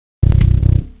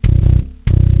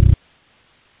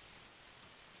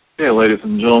Okay, ladies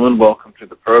and gentlemen, welcome to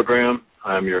the program.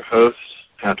 I'm your host,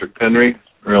 Patrick Penry.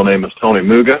 Real name is Tony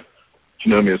Muga. You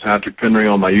know me as Patrick Penry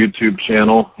on my YouTube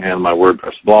channel and my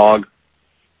WordPress blog.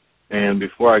 And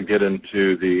before I get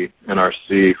into the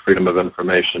NRC Freedom of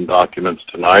Information documents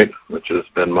tonight, which has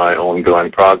been my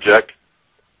ongoing project,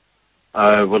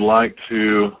 I would like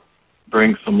to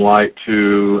bring some light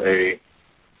to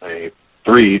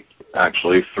three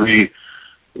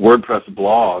WordPress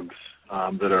blogs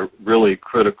that are really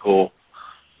critical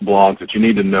blogs that you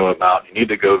need to know about. You need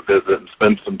to go visit and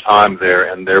spend some time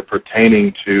there, and they're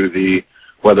pertaining to the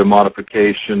weather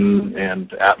modification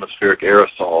and atmospheric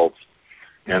aerosols.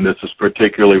 And this is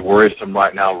particularly worrisome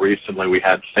right now. Recently we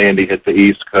had Sandy hit the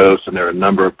East Coast, and there are a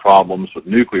number of problems with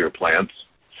nuclear plants,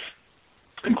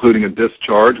 including a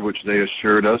discharge, which they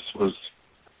assured us was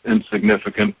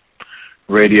insignificant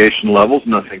radiation levels,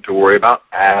 nothing to worry about,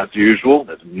 as usual.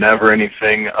 There's never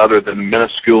anything other than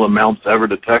minuscule amounts ever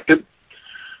detected.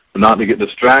 But not to get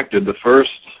distracted, the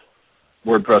first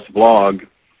WordPress blog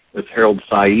is Harold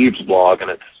Saeed's blog, and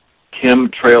it's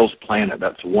Chemtrails Planet.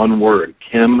 That's one word,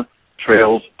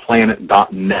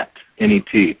 chemtrailsplanet.net,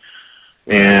 N-E-T.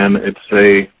 And it's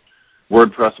a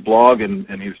WordPress blog,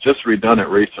 and he's just redone it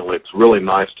recently. It's really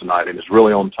nice tonight, and he's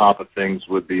really on top of things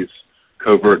with these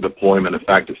covert deployment. In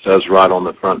fact, it says right on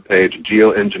the front page,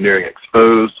 geoengineering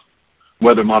exposed,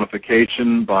 weather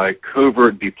modification by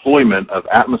covert deployment of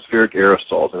atmospheric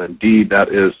aerosols. And indeed, that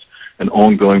is an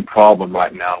ongoing problem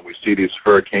right now. We see these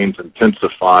hurricanes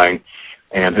intensifying,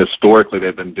 and historically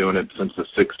they've been doing it since the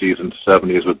 60s and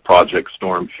 70s with Project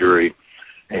Storm Fury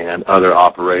and other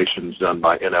operations done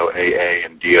by NOAA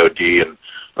and DOD and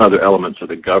other elements of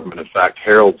the government. In fact,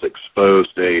 Harold's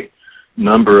exposed a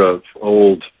number of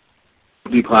old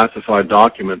declassified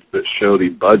documents that show the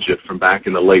budget from back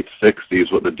in the late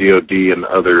 60s, what the DOD and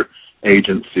other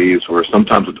agencies, or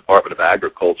sometimes the Department of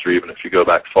Agriculture, even if you go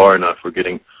back far enough, were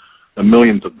getting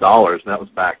millions of dollars, and that was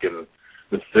back in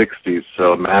the 60s.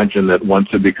 So imagine that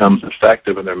once it becomes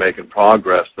effective and they're making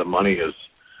progress, the money is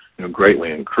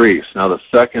greatly increased. Now, the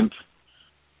second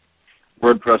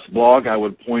WordPress blog I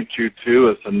would point you to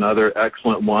is another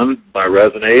excellent one by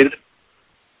Resonate,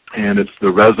 and it's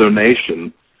the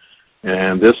Resonation.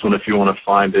 And this one, if you want to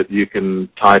find it, you can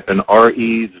type in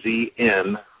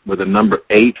REZN with a number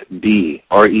 8D,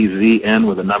 REZN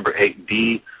with a number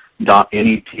 8D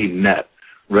 .net,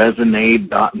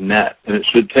 resonate.net, and it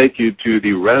should take you to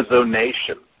the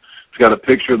Resonation. It's got a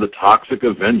picture of the Toxic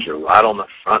Avenger right on the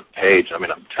front page. I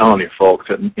mean, I'm telling you, folks,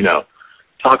 that,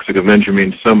 Toxic Avenger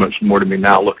means so much more to me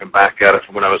now looking back at it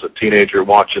from when I was a teenager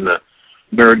watching the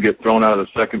nerd get thrown out of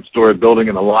the second-story building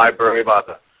in the library by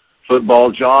the football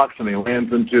jocks, and he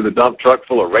lands into the dump truck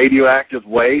full of radioactive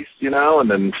waste, and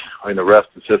then the rest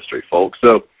is history, folks.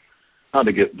 So not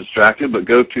to get distracted, but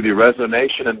go to the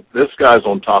Resonation, and this guy's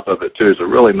on top of it, too. He's a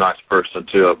really nice person,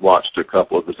 too. I've watched a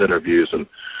couple of his interviews, and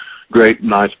great,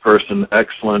 nice person,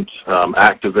 excellent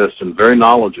activist, and very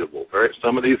knowledgeable.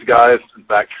 Some of these guys, in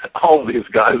fact, all of these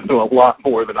guys know a lot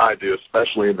more than I do,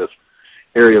 especially in this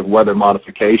area of weather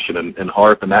modification and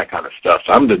HAARP and that kind of stuff.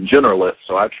 So I'm the generalist,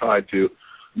 so I try to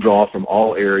draw from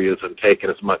all areas and take it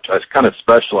as much. I kind of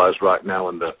specialize right now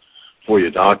in the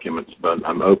FOIA documents, but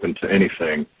I'm open to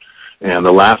anything. And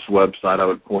the last website I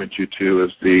would point you to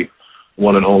is the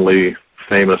one and only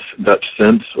famous Dutch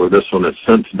Sense, or this one is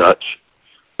Sense Dutch.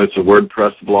 It's a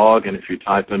WordPress blog, and if you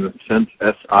type in Sense,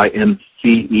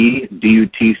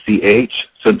 S-I-N-C-E-D-U-T-C-H,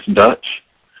 Sense Dutch,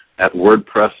 at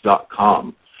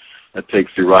WordPress.com. That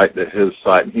takes you right to his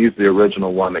site, and he's the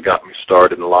original one that got me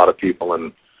started, and a lot of people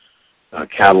in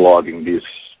cataloging these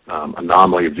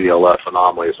VLF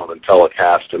anomalies on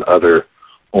Intellicast and other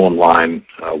online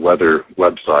weather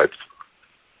websites.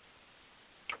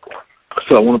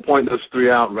 So I want to point those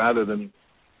three out rather than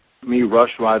me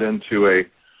rush right into a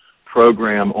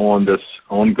program on this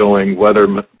ongoing weather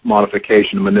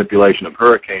modification and manipulation of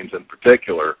hurricanes in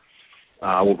particular.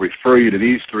 I will refer you to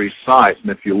these three sites,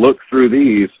 and if you look through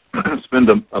these, spend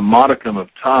a modicum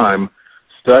of time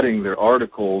studying their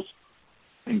articles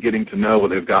and getting to know what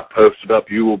they've got posted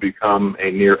up, you will become a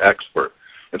near expert.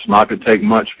 It's not going to take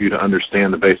much for you to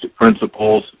understand the basic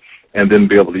principles and then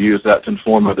be able to use that to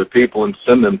inform other people and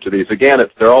send them to these. Again,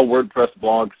 they're all WordPress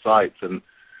blog sites, and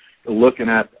looking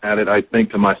at it, I think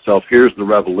to myself, here's the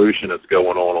revolution that's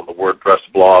going on the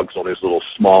WordPress blogs, on these little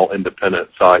small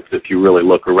independent sites. If you really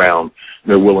look around,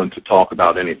 they're willing to talk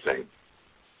about anything.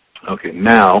 Okay,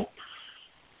 now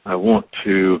I want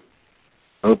to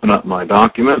open up my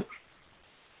document.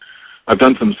 I've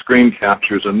done some screen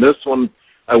captures, and this one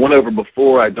I went over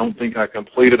before. I don't think I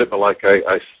completed it, but like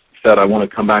I said, I want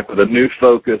to come back with a new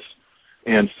focus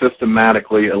and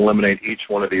systematically eliminate each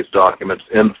one of these documents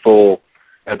in full,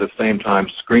 at the same time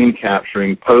screen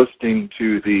capturing, posting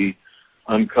to the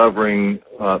Uncovering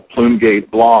Plumegate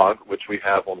blog, which we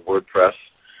have on WordPress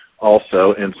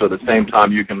also. And so at the same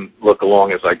time you can look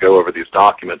along as I go over these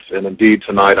documents. And indeed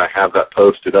tonight I have that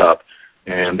posted up,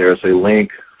 and there's a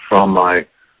link from my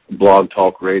Blog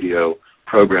Talk Radio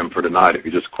program for tonight. If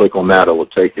you just click on that, it will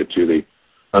take you to the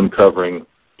Uncovering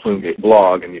Plumegate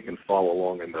blog, and you can follow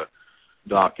along in the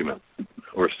document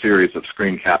or a series of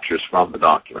screen captures from the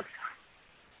document.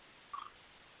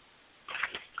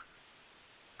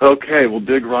 Okay, we'll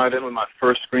dig right in with my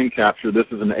first screen capture. This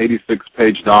is an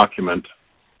 86-page document,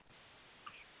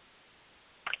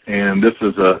 and this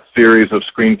is a series of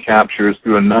screen captures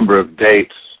through a number of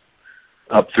dates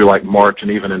up through like March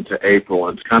and even into April,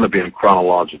 and it's kind of in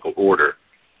chronological order.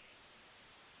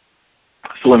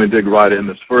 So let me dig right in.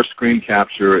 This first screen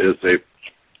capture is a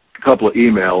couple of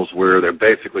emails where they're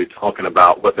basically talking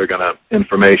about what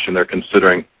information they're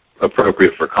considering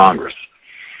appropriate for Congress.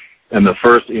 And the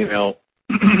first email,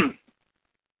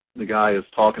 the guy is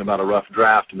talking about a rough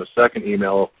draft. In the second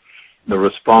email, the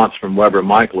response from Weber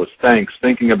Michael is, thanks,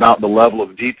 thinking about the level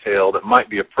of detail that might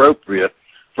be appropriate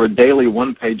for a daily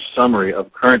one-page summary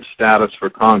of current status for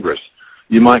Congress,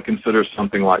 you might consider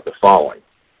something like the following.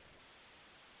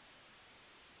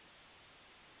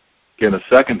 Again, the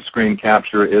second screen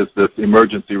capture is this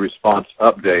emergency response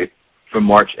update from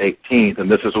March 18th, and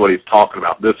this is what he's talking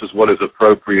about. This is what is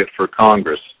appropriate for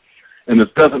Congress. And this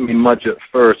doesn't mean much at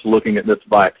first looking at this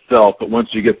by itself, but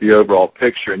once you get the overall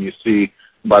picture and you see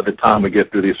by the time we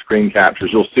get through these screen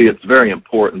captures, you'll see it's very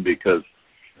important because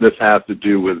this has to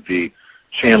do with the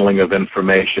channeling of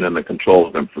information and the control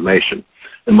of information.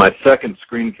 In my second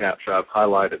screen capture, I've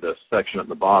highlighted this section at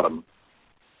the bottom.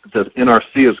 It says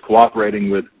NRC is cooperating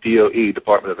with DOE,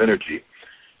 Department of Energy,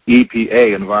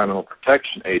 EPA, Environmental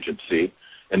Protection Agency,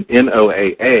 and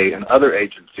NOAA and other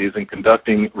agencies in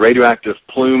conducting radioactive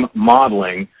plume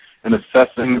modeling and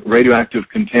assessing radioactive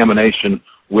contamination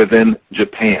within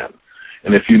Japan.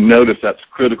 And if you notice, that's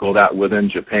critical, that within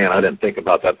Japan. I didn't think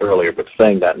about that earlier, but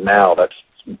saying that now, that's,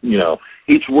 you know,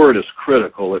 each word is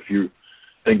critical. If you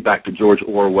think back to George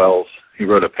Orwell's, he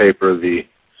wrote a paper, The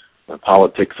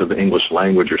Politics of the English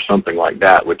Language or something like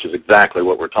that, which is exactly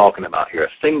what we're talking about here.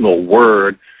 A single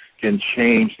word can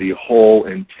change the whole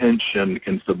intention,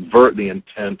 can subvert the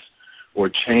intent or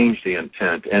change the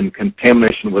intent. And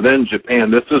contamination within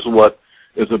Japan, this is what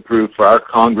is approved for our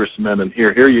congressmen, and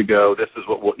here you go, this is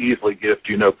what we'll easily give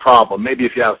to you, no problem. Maybe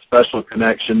if you have special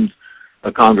connections,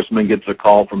 a congressman gets a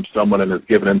call from someone and is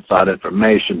given inside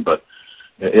information, but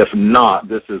if not,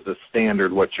 this is the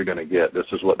standard what you're going to get.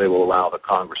 This is what they will allow the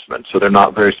congressman. So they're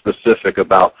not very specific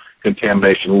about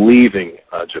contamination leaving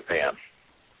Japan,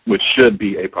 which should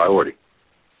be a priority.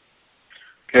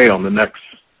 Okay, on the next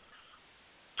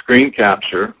screen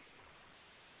capture,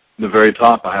 the very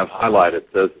top I have highlighted,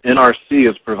 says NRC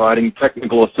is providing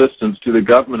technical assistance to the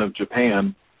government of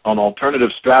Japan on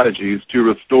alternative strategies to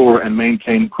restore and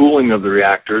maintain cooling of the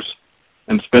reactors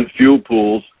and spent fuel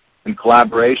pools in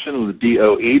collaboration with the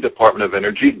DOE, Department of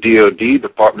Energy, DOD,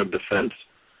 Department of Defense,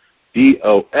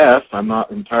 DOS, I'm not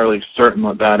entirely certain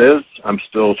what that is, I'm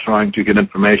still trying to get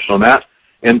information on that,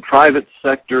 and private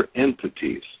sector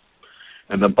entities.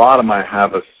 And the bottom I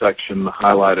have a section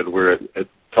highlighted where it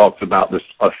talks about this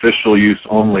official use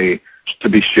only to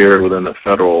be shared within the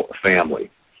federal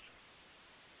family.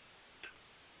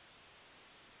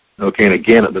 Okay, and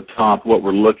again at the top, what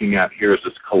we're looking at here is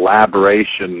this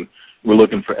collaboration. We're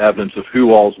looking for evidence of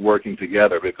who all is working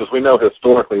together, because we know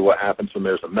historically what happens when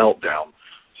there's a meltdown.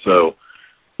 So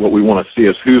what we want to see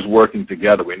is who's working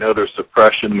together. We know there's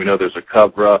suppression. We know there's a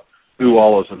cover-up. Who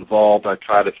all is involved? I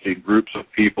try to see groups of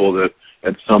people that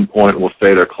at some point will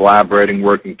say they're collaborating,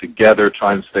 working together,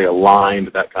 trying to stay aligned,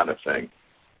 that kind of thing.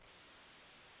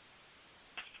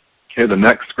 Okay, the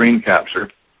next screen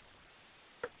capture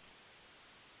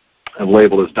I've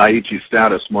labeled as Daiichi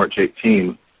status, March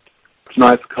 18. It's a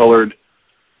nice colored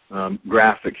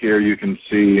graphic here. You can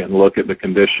see and look at the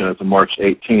condition as of March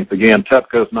 18th. Again,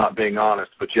 TEPCO's not being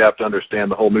honest, but you have to understand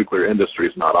the whole nuclear industry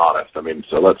is not honest. I mean,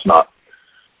 so let's not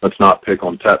pick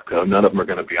on TEPCO. None of them are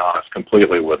going to be honest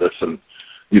completely with us. And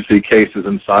you see cases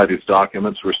inside these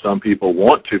documents where some people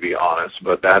want to be honest,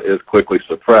 but that is quickly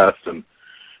suppressed. And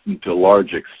to a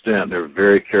large extent, they're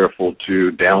very careful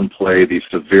to downplay the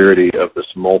severity of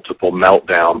this multiple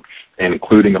meltdown,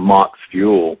 including a MOX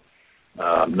fuel.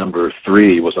 Number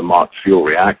 3 was a MOX fuel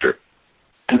reactor.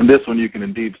 And this one you can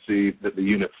indeed see that the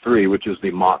Unit 3, which is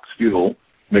the MOX fuel,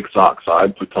 mixed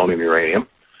oxide, plutonium, uranium,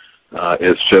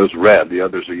 It shows red. The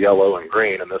others are yellow and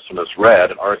green, and this one is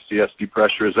red. And RCS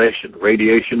depressurization,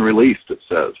 radiation released, it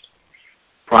says.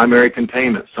 Primary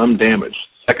containment, some damage.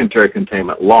 Secondary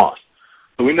containment, loss.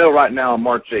 So we know right now on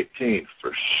March 18th,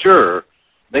 for sure,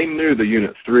 they knew the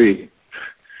Unit 3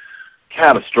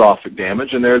 catastrophic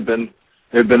damage, and there had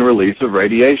been release of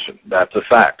radiation. That's a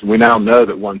fact. We now know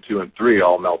that 1, 2, and 3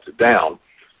 all melted down.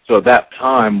 So at that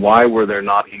time, why were there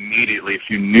not immediately, if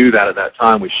you knew that at that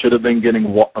time, we should have been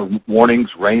getting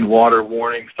warnings, rainwater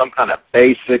warnings, some kind of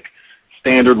basic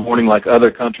standard warning like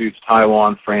other countries,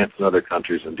 Taiwan, France, and other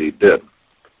countries indeed did.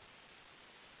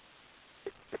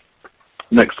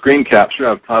 Next screen capture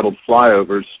I've titled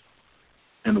Flyovers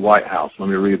in the White House. Let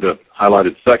me read the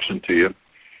highlighted section to you. It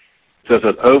says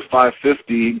at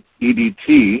 0550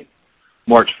 EDT,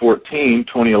 March 14,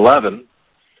 2011,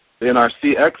 the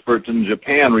NRC experts in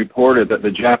Japan reported that the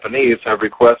Japanese have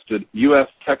requested U.S.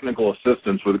 technical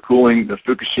assistance with cooling the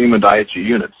Fukushima Daiichi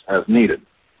units as needed.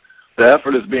 The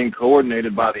effort is being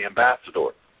coordinated by the ambassador.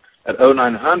 At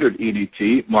 0900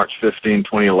 EDT, March 15,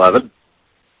 2011,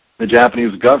 the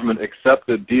Japanese government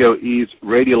accepted DOE's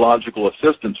Radiological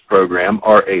Assistance Program,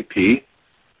 RAP.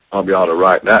 I'll be able to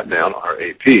write that down,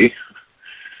 RAP.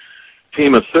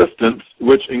 Team assistance,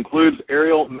 which includes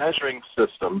aerial measuring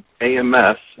system,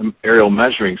 AMS, aerial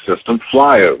measuring system,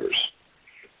 flyovers.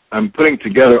 I'm putting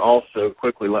together also,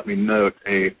 quickly let me note,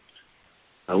 a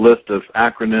list of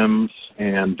acronyms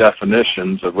and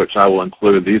definitions, of which I will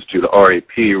include these two, the RAP,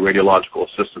 Radiological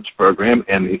Assistance Program,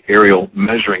 and the Aerial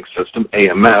Measuring System,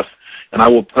 AMS, and I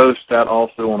will post that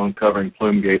also on Uncovering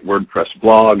Plumegate WordPress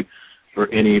blog for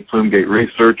any Plumegate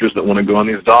researchers that want to go on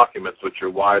these documents, which are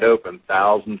wide open,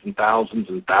 thousands and thousands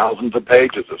and thousands of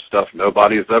pages of stuff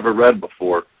nobody has ever read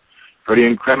before. Pretty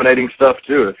incriminating stuff,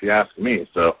 too, if you ask me.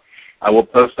 So I will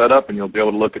post that up, and you'll be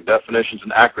able to look at definitions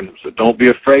and acronyms. So don't be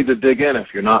afraid to dig in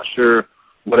if you're not sure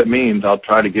what it means. I'll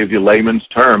try to give you layman's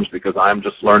terms because I'm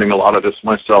just learning a lot of this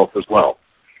myself as well.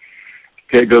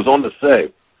 Okay, it goes on to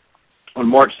say, on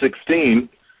March 16,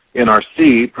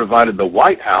 NRC provided the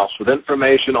White House with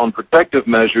information on protective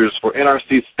measures for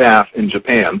NRC staff in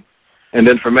Japan and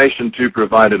information to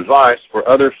provide advice for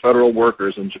other federal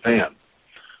workers in Japan.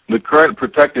 The current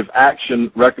protective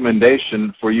action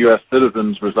recommendation for U.S.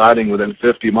 citizens residing within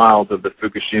 50 miles of the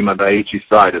Fukushima Daiichi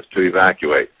site is to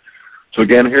evacuate. So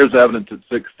again, here's evidence at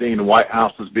 16. The White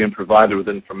House is being provided with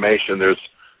information. There's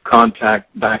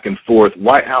contact back and forth.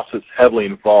 White House is heavily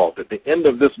involved. At the end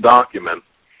of this document,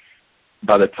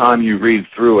 by the time you read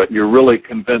through it, you're really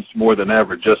convinced more than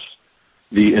ever just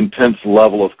the intense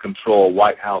level of control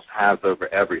White House has over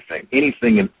everything.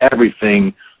 Anything and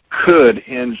everything could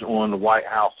hinge on the White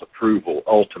House approval,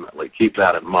 ultimately. Keep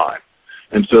that in mind.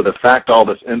 And so the fact all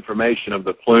this information of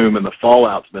the plume and the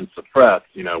fallout's been suppressed,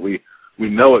 you know, we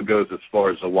know it goes as far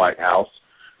as the White House.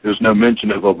 There's no mention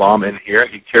of Obama in here.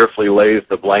 He carefully lays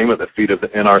the blame at the feet of the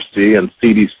NRC and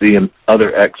CDC and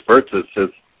other experts, as his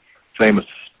famous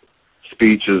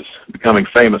speech is becoming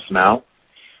famous now.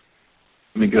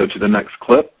 Let me go to the next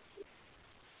clip,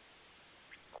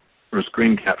 or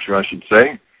screen capture, I should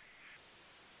say.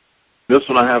 This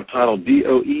one I have titled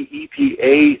DOE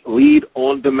EPA Lead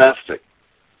on Domestic.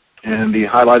 And the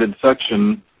highlighted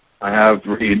section I have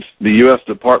reads, the U.S.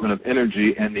 Department of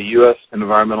Energy and the U.S.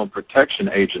 Environmental Protection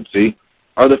Agency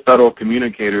are the federal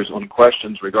communicators on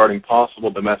questions regarding possible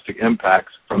domestic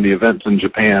impacts from the events in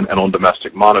Japan and on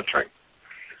domestic monitoring.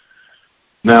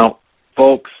 Now,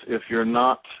 folks, if you're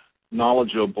not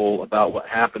knowledgeable about what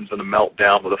happens in a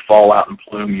meltdown with a fallout and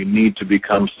plume, you need to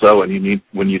become so, and you need,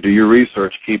 when you do your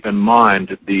research, keep in mind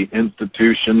that the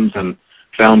institutions and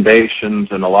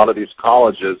foundations and a lot of these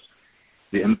colleges,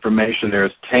 the information there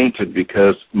is tainted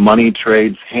because money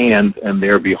trades hands and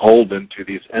they're beholden to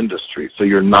these industries. So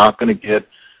you're not going to get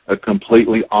a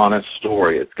completely honest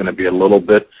story. It's going to be a little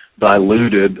bit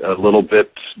diluted, a little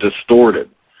bit distorted.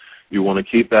 You want to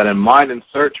keep that in mind and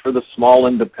search for the small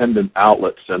independent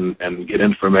outlets and get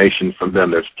information from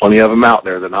them. There's plenty of them out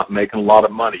there. They're not making a lot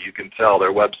of money. You can tell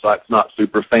their website's not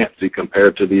super fancy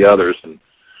compared to the others. And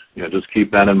you know, just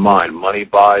keep that in mind. Money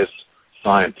buys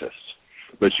scientists.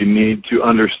 But you need to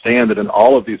understand that in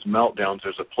all of these meltdowns,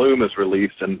 there's a plume is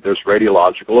released and there's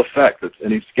radiological effect that's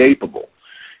inescapable.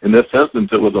 In this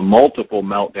instance, it was a multiple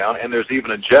meltdown, and there's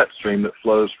even a jet stream that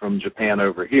flows from Japan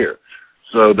over here.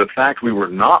 So the fact we were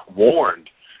not warned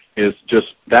is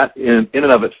just that in and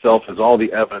of itself is all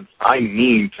the evidence I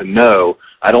need to know.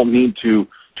 I don't need to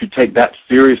take that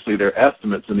seriously, their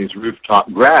estimates in these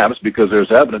rooftop grabs, because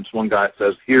there's evidence. One guy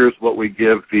says, here's what we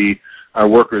give our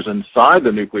workers inside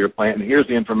the nuclear plant, and here's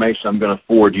the information I'm going to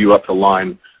forward you up the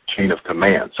line chain of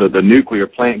command. So the nuclear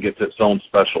plant gets its own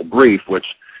special brief,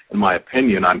 which in my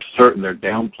opinion, I'm certain they're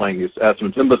downplaying these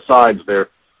estimates. And besides, they're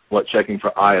checking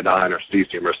for iodine or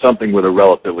cesium or something with a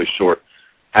relatively short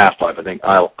half-life. I think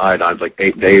iodine's like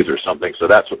 8 days or something, so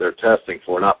that's what they're testing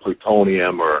for, not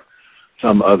plutonium or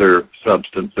some other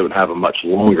substance that would have a much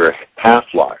longer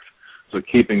half-life. So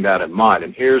keeping that in mind.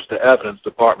 And here's the evidence: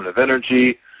 Department of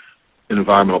Energy,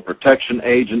 Environmental Protection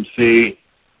Agency,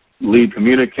 lead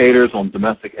communicators on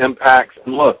domestic impacts.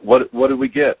 And look, what did we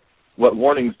get? What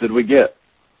warnings did we get?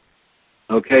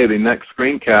 Okay, the next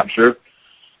screen capture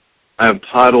I have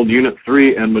titled Unit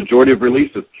 3 and Majority of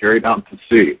Releases Carried Out to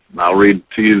Sea. And I'll read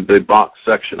to you the box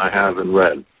section I have in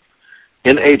red.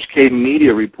 NHK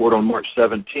Media report on March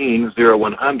 17,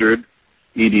 0100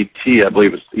 EDT, I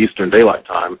believe it's Eastern Daylight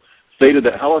Time, stated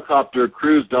that helicopter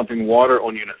crews dumping water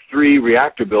on Unit 3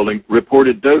 reactor building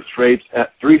reported dose rates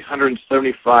at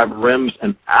 375 rems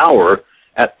an hour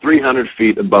at 300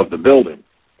 feet above the building.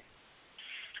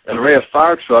 An array of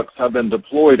fire trucks have been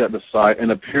deployed at the site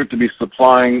and appear to be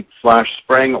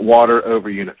supplying/spraying water over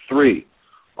Unit 3.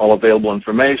 All available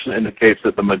information indicates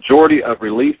that the majority of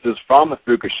releases from the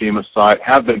Fukushima site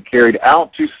have been carried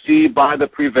out to sea by the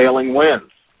prevailing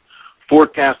winds.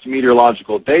 Forecast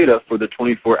meteorological data for the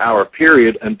 24-hour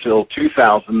period until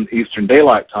 2000 Eastern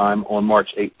Daylight Time on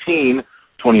March 18,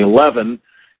 2011,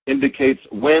 indicates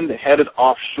wind headed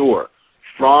offshore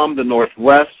from the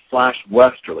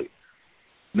northwest/westerly.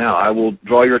 Now, I will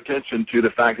draw your attention to the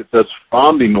fact it says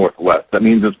from the northwest. That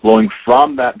means it's blowing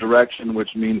from that direction,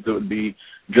 which means it would be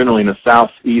generally in a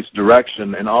southeast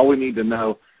direction. And all we need to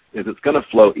know is it's going to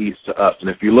flow east to us. And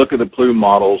if you look at the plume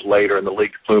models later in the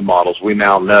leaked plume models, we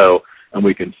now know and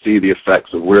we can see the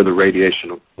effects of where the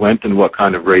radiation went and what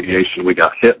kind of radiation we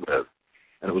got hit with.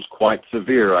 And it was quite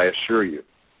severe, I assure you.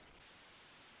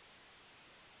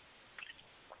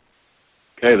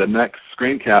 Okay, the next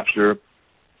screen capture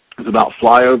is about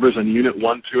flyovers in Unit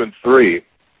 1, 2, and 3.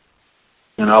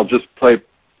 And I'll just pay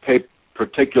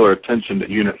particular attention to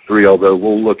Unit 3, although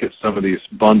we'll look at some of these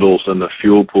bundles and the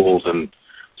fuel pools and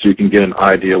so you can get an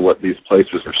idea what these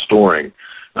places are storing.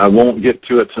 I won't get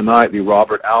to it tonight, the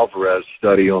Robert Alvarez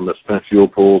study on the spent fuel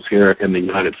pools here in the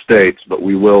United States, but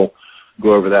we will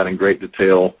go over that in great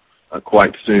detail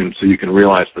quite soon so you can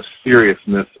realize the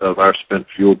seriousness of our spent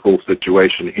fuel pool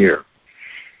situation here.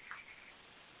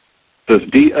 The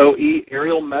DOE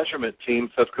aerial measurement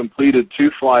teams have completed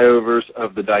 2 flyovers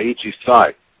of the Daiichi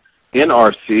site.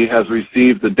 NRC has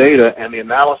received the data and the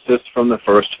analysis from the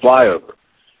first flyover.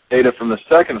 Data from the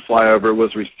second flyover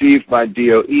was received by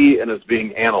DOE and is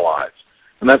being analyzed.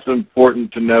 And that's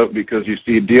important to note because you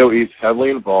see DOE is heavily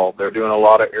involved. They're doing a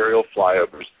lot of aerial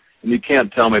flyovers. And you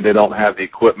can't tell me they don't have the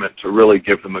equipment to really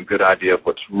give them a good idea of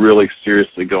what's really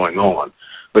seriously going on.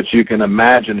 But you can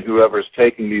imagine whoever's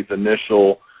taking these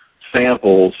initial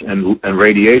samples and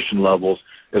radiation levels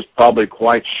is probably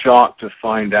quite shocked to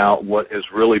find out what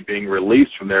is really being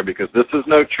released from there, because this is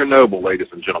no Chernobyl,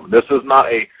 ladies and gentlemen. This is not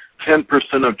a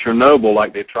 10% of Chernobyl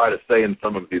like they try to say in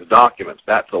some of these documents.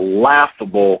 That's a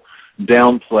laughable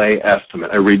downplay estimate,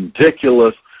 a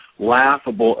ridiculous,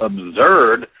 laughable,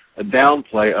 absurd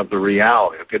downplay of the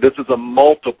reality. Okay, this is a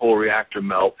multiple reactor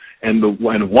melt, and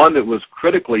one that was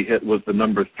critically hit was the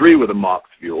number 3 with the MOX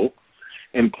fuel.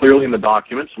 And clearly in the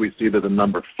documents, we see that the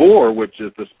number 4, which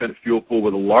is the spent fuel pool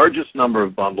with the largest number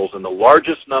of bundles and the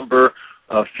largest number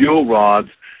of fuel rods,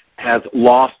 has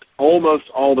lost almost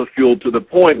all the fuel to the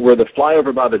point where the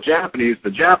flyover by the Japanese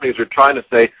are trying to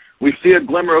say, we see a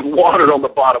glimmer of water on the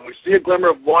bottom. We see a glimmer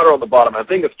of water on the bottom. I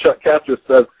think as Chuck Castro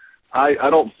says, I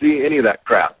don't see any of that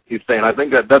crap. He's saying, I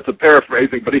think that's a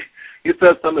paraphrasing, but he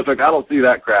says something like, I don't see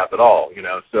that crap at all. You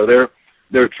know, so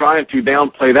they're trying to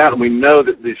downplay that, and we know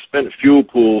that the spent fuel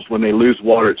pools, when they lose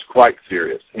water, it's quite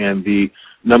serious, and the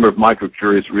number of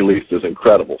microcuries released is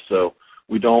incredible. So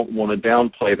we don't want to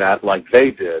downplay that like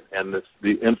they did, and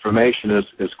the information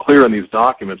is clear in these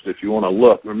documents if you want to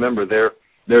look. Remember, they're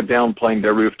downplaying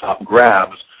their rooftop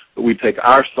grabs, but we take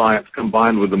our science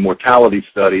combined with the mortality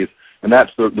studies, and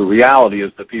that's the reality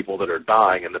is the people that are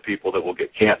dying and the people that will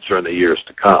get cancer in the years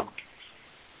to come.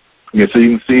 Okay, so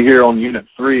you can see here on Unit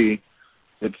 3,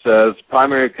 it says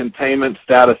primary containment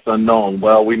status unknown.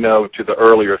 Well, we know to the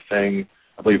earlier thing,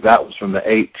 I believe that was from the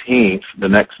 18th, the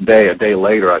next day, a day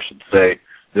later I should say,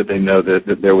 that they know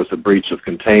that there was a breach of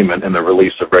containment and the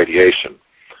release of radiation.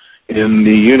 In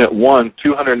the Unit 1,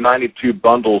 292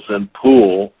 bundles in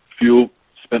pool,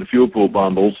 spent fuel pool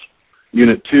bundles.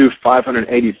 Unit 2,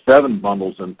 587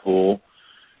 bundles in pool.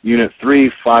 Unit 3,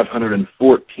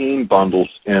 514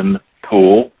 bundles in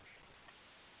pool.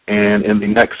 And in the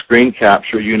next screen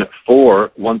capture, Unit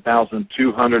 4,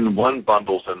 1,201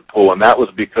 bundles in pool. And that was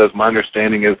because my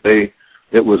understanding is they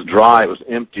it was dry, it was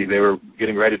empty. They were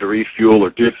getting ready to refuel or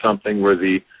do something where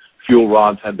the fuel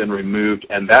rods had been removed,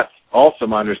 and that's also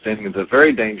my understanding is a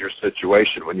very dangerous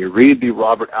situation. When you read the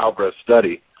Robert Alvarez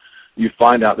study, you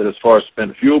find out that as far as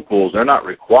spent fuel pools, they're not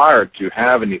required to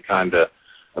have any kind of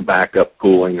backup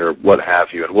cooling or what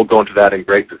have you, and we'll go into that in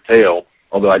great detail,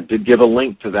 although I did give a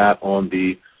link to that on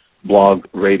the blog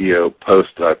radio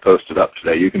post that I posted up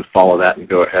today. You can follow that and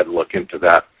go ahead and look into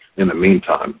that in the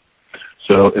meantime.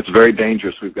 So it's very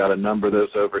dangerous. We've got a number of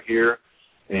those over here,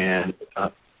 and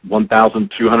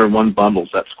 1,201 bundles.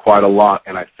 That's quite a lot,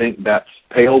 and I think that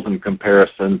pales in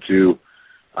comparison to,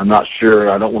 I'm not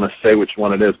sure, I don't want to say which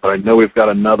one it is, but I know we've got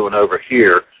another one over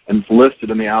here, and it's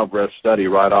listed in the Alvarez study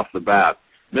right off the bat.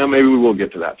 Now maybe we will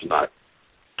get to that tonight.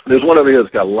 There's one over here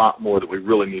that's got a lot more that we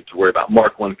really need to worry about.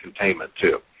 Mark 1 containment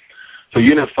too. So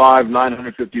Unit 5,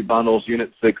 950 bundles.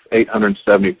 Unit 6,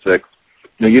 876.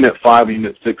 Now Unit 5 and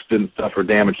Unit 6 didn't suffer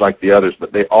damage like the others,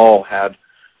 but they all had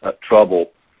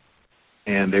trouble,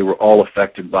 and they were all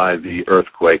affected by the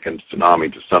earthquake and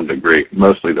tsunami to some degree,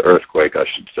 mostly the earthquake, I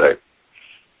should say.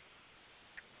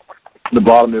 The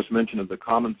bottom there's mention of the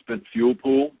common spent fuel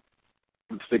pool,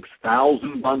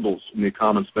 6,000 bundles in the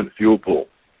common spent fuel pool.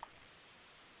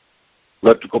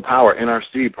 Electrical power,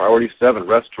 NRC, priority 7,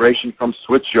 restoration from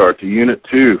switchyard to Unit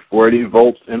 2, 480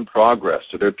 volts in progress.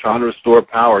 So they're trying to restore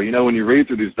power. You know, when you read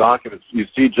through these documents, you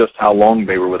see just how long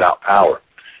they were without power.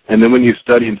 And then when you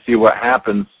study and see what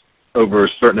happens over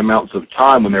certain amounts of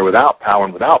time when they're without power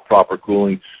and without proper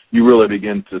cooling, you really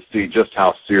begin to see just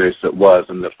how serious it was.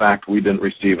 And the fact we didn't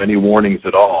receive any warnings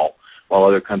at all while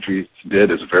other countries did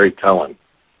is very telling.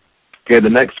 Okay, the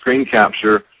next screen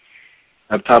capture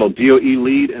I've titled DOE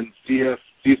Lead and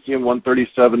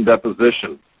Cesium-137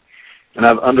 Deposition. And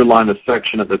I've underlined a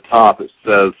section at the top. It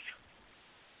says,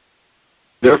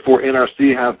 therefore,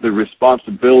 NRC has the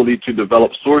responsibility to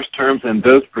develop source terms and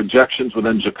dose projections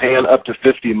within Japan up to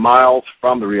 50 miles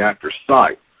from the reactor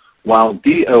site, while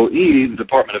DOE, the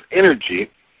Department of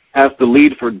Energy, has the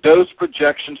lead for dose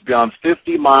projections beyond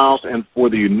 50 miles and for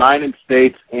the United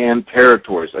States and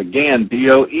territories. Again,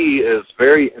 DOE is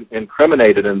very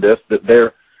incriminated in this, that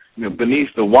they're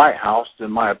beneath the White House.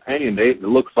 In my opinion, it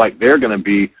looks like they're going to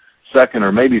be second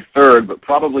or maybe third, but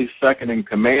probably second in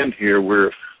command here,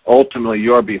 where ultimately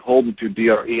you are beholden to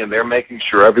DRE, and they're making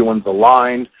sure everyone's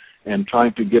aligned and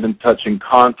trying to get in touch and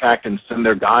contact and send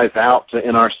their guys out to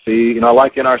NRC. I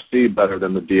like NRC better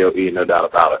than the DOE, no doubt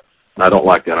about it. And I don't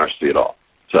like the NRC at all.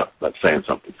 So that's saying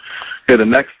something. Okay, the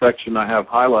next section I have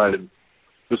highlighted,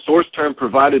 the source term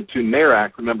provided to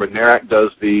NARAC, remember NARAC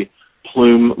does the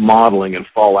plume modeling and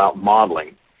fallout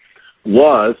modeling,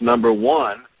 was, number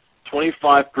 1,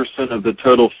 25% of the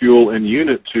total fuel in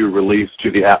Unit 2 released to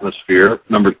the atmosphere.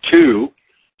 Number 2,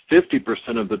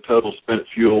 50% of the total spent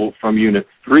fuel from Unit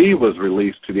 3 was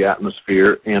released to the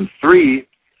atmosphere. And 3,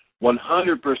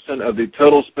 100% of the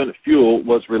total spent fuel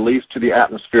was released to the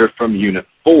atmosphere from Unit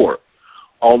 4.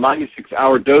 All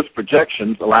 96-hour dose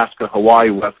projections, Alaska, Hawaii,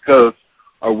 West Coast,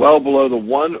 are well below the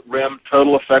 1 rem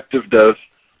total effective dose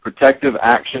protective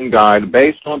action guide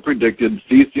based on predicted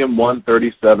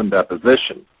cesium-137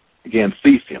 deposition. Again,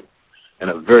 cesium,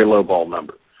 and a very low ball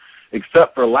number.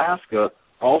 Except for Alaska,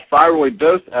 all thyroid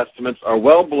dose estimates are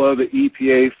well below the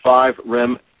EPA 5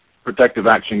 rem protective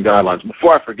action guidelines.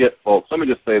 Before I forget, folks, let me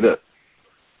just say this.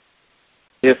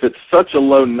 If it's such a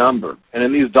low number, and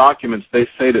in these documents they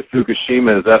say that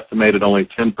Fukushima is estimated only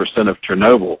 10% of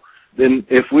Chernobyl, then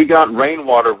if we got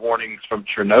rainwater warnings from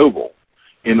Chernobyl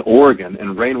in Oregon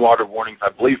and rainwater warnings, I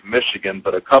believe Michigan,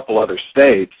 but a couple other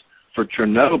states for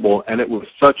Chernobyl, and it was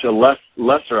such a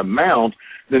lesser amount,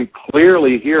 then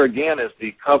clearly here again is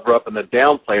the cover-up and the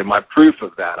downplay and my proof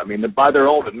of that. I mean, by their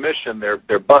own admission, they're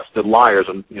busted liars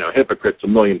and hypocrites a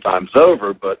million times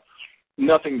over, but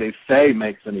nothing they say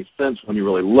makes any sense when you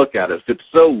really look at it. If it's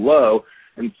so low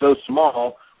and so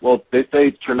small, well, they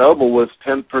say Chernobyl was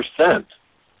 10%,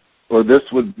 or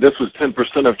this was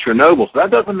 10% of Chernobyl. So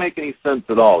that doesn't make any sense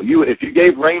at all. If you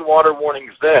gave rainwater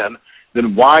warnings then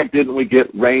why didn't we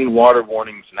get rainwater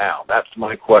warnings now? That's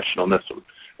my question on this one.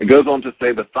 It goes on to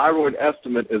say the thyroid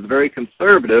estimate is very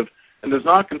conservative and does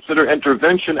not consider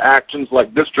intervention actions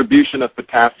like distribution of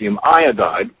potassium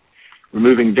iodide,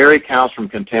 removing dairy cows from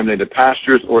contaminated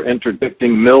pastures, or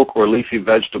interdicting milk or leafy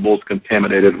vegetables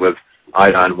contaminated with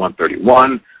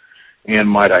iodine-131. And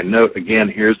might I note, again,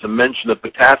 here's the mention of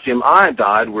potassium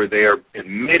iodide where they are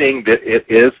admitting that it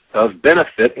is of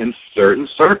benefit in certain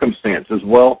circumstances.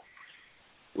 Well,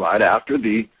 right after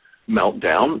the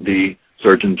meltdown, the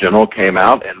Surgeon General came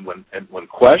out and when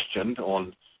questioned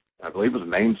on I believe it was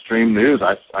mainstream news.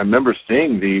 I remember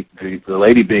seeing the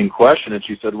lady being questioned, and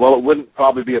she said, well, it wouldn't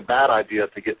probably be a bad idea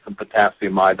to get some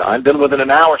potassium iodine. Then within an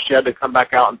hour, she had to come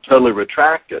back out and totally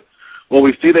retract it. Well,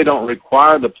 we see they don't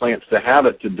require the plants to have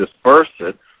it to disperse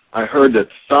it. I heard that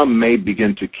some may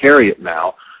begin to carry it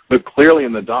now, but clearly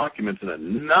in the documents in a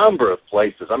number of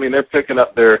places, I mean, they're picking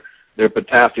up their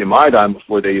potassium iodine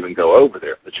before they even go over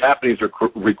there. The Japanese are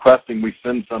requesting we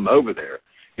send some over there.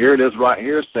 Here it is right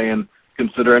here saying,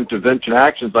 consider intervention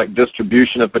actions like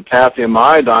distribution of potassium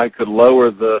iodine could lower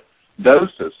the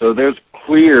doses. So there's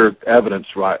clear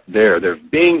evidence right there. They're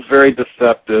being very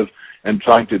deceptive and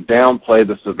trying to downplay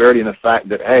the severity and the fact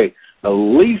that, hey, the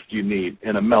least you need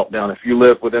in a meltdown, if you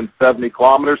live within 70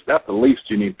 kilometers, that's the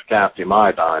least you need potassium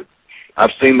iodine.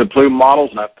 I've seen the plume models,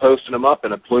 and I've posted them up,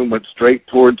 and a plume went straight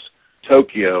towards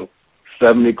Tokyo,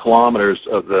 70 kilometers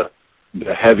of the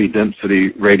heavy density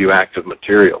radioactive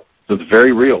material. So it's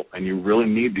very real, and you really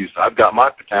need these. I've got my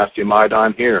potassium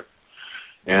iodine here,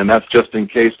 and that's just in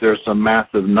case there's some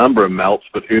massive number of melts,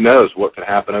 but who knows what could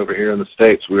happen over here in the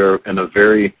States. We're in a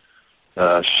very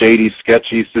shady,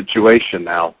 sketchy situation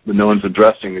now, but no one's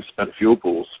addressing these spent fuel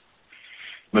pools.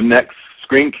 The next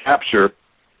screen capture,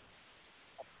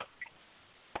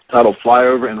 titled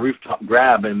Flyover and Rooftop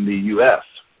Grab in the U.S.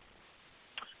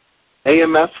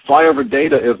 AMS flyover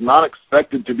data is not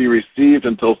expected to be received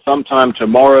until sometime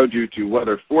tomorrow due to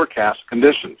weather forecast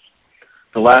conditions.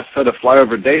 The last set of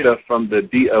flyover data from the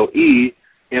DOE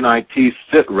NIT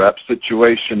SITREP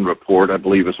situation report, I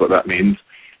believe is what that means,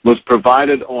 was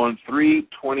provided on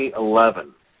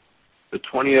 3/20/11, the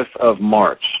 20th of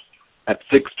March at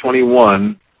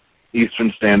 6:21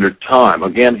 Eastern Standard Time.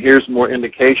 Again, here's more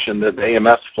indication that the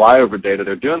AMS flyover data,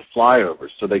 they're doing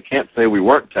flyovers, so they can't say we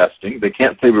weren't testing, they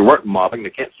can't say we weren't modeling, they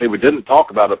can't say we didn't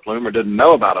talk about a plume or didn't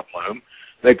know about a plume.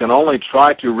 They can only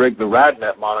try to rig the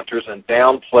RadNet monitors and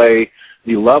downplay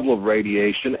the level of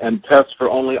radiation and test for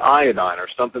only iodine or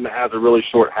something that has a really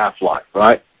short half-life,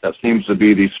 right? That seems to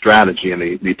be the strategy and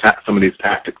some of these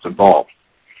tactics involved.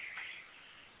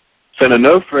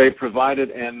 Onofre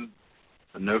provided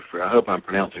I hope I'm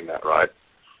pronouncing that right.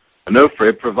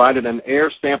 Onofre provided an air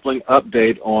sampling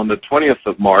update on the 20th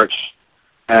of March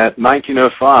at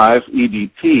 1905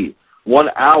 EDT.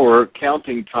 1 hour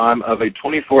counting time of a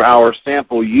 24-hour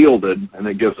sample yielded, and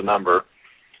it gives a number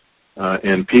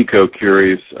in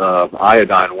picocuries of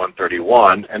iodine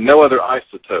 131, and no other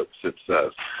isotopes, it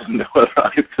says. No other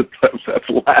isotopes. That's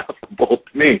laughable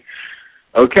to me.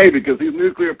 Okay, because these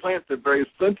nuclear plants are very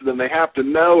sensitive. They have to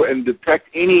know and detect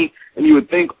any, and you would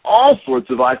think all sorts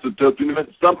of isotopes, even if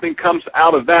something comes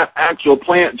out of that actual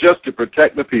plant just to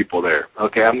protect the people there.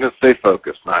 Okay, I'm going to stay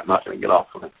focused. I'm not going to get off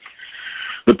on it.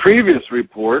 The previous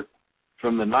report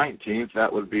from the 19th,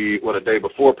 that would be, a day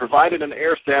before, provided an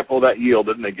air sample that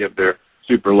yielded, and they give their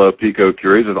super low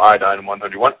picocuries of iodine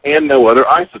 131 and no other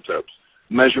isotopes.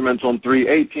 Measurements on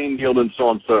 318 yield and so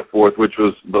on and so forth, which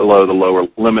was below the lower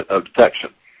limit of detection.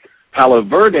 Palo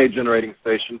Verde generating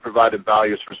station provided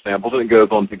values for samples, and it goes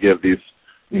on to give these,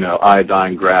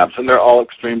 iodine grabs, and they're all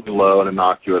extremely low and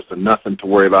innocuous and nothing to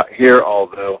worry about here,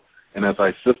 although, and as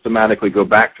I systematically go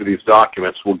back to these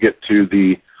documents, we'll get to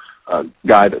the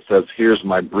guy that says, here's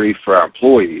my brief for our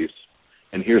employees,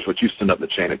 and here's what you send up the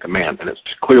chain of command, and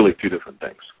it's clearly two different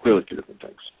things,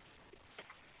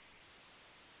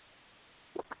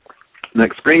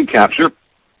 Next screen capture.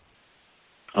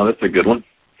 Oh, that's a good one.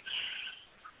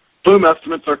 Plume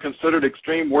estimates are considered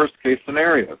extreme worst-case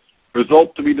scenarios.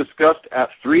 Results to be discussed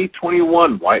at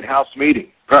 3:21 White House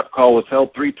meeting. Prep call was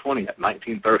held 3:20 at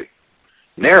 19:30.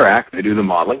 NRC, they do the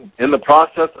modeling, in the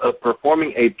process of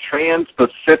performing a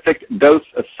trans-Pacific dose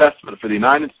assessment for the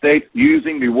United States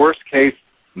using the worst-case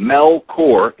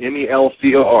MELCOR,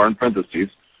 M-E-L-C-O-R in parentheses,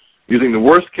 using the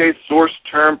worst-case source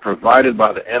term provided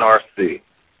by the NRC.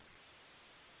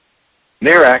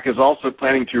 NRC is also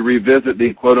planning to revisit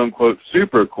the quote-unquote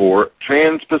supercore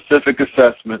trans-Pacific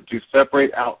assessment to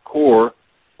separate out core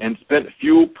and spent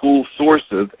fuel pool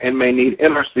sources and may need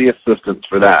NRC assistance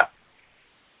for that.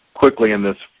 Quickly in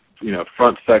this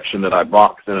front section that I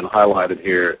boxed in and highlighted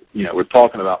here, we're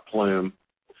talking about plume,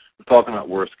 we're talking about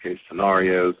worst-case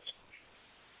scenarios,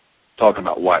 talking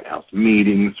about White House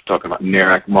meetings, talking about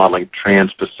NRC modeling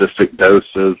trans-Pacific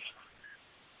doses.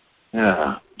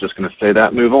 Yeah, just going to say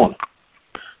that, move on.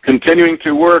 Continuing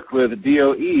to work with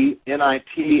DOE,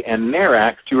 NIT, and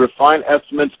NRC to refine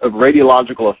estimates of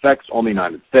radiological effects on the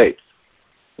United States.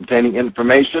 Obtaining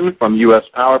information from U.S.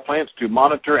 power plants to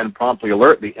monitor and promptly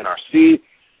alert the NRC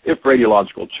if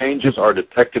radiological changes are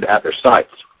detected at their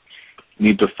sites.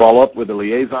 Need to follow up with the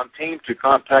liaison team to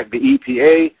contact the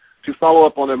EPA to follow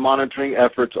up on their monitoring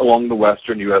efforts along the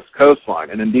western U.S. coastline.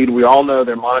 And indeed, we all know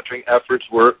their monitoring efforts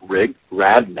were rigged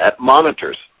RadNet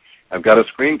monitors. I've got a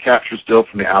screen capture still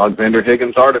from the Alexander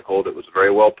Higgins article that was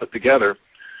very well put together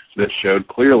that showed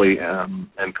clearly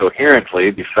and coherently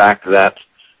the fact that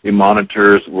the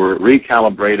monitors were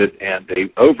recalibrated and they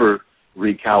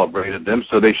over-recalibrated them,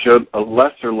 so they showed a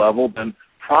lesser level than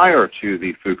prior to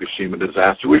the Fukushima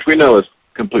disaster, which we know is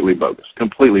completely bogus,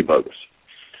 completely bogus.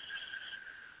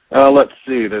 Let's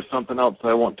see, there's something else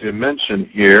I want to mention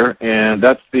here, and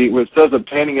that's it says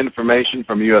obtaining information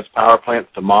from U.S. power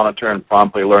plants to monitor and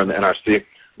promptly alert the NRC.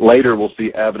 Later we'll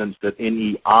see evidence that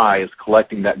NEI is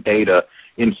collecting that data,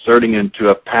 inserting into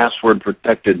a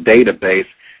password-protected database,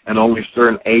 and only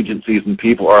certain agencies and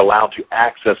people are allowed to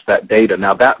access that data.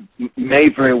 Now that may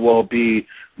very well be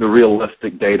the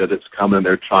realistic data that's coming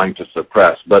they're trying to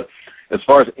suppress, but as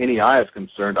far as NEI is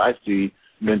concerned, I see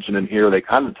mentioned in here, they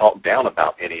kind of talk down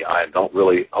about NEI and don't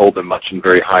really hold them much in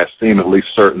very high esteem. At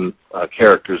least certain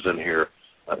characters in here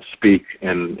speak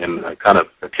in kind of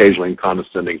occasionally in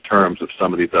condescending terms of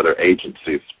some of these other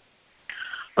agencies.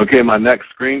 Okay, my next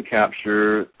screen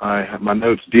capture, I have my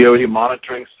notes, DOE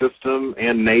monitoring system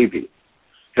and Navy.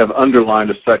 I have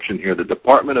underlined a section here. The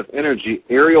Department of Energy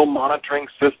aerial monitoring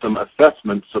system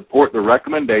assessments support the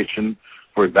recommendation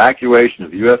for evacuation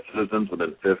of U.S. citizens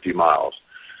within 50 miles.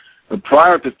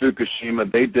 Prior to Fukushima,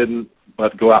 they didn't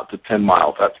but go out to 10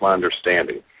 miles. That's my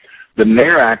understanding. The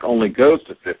NARAC only goes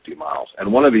to 50 miles,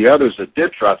 and one of the others, the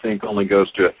DITRA, I think, only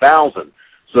goes to 1,000.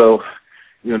 So,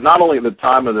 not only at the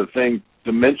time of the thing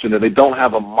to mention that they don't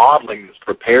have a modeling that's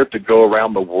prepared to go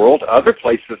around the world. Other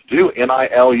places do.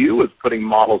 NILU was putting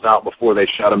models out before they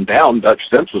shut them down. Dutch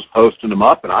Sense was posting them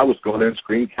up, and I was going there and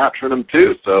screen capturing them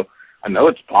too. So I know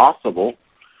it's possible.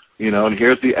 And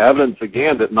here's the evidence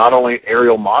again that not only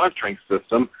aerial monitoring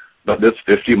system, but this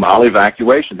 50-mile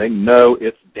evacuation. They know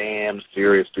it's damn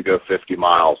serious to go 50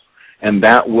 miles. And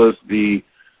that was the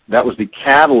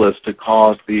catalyst to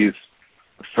cause these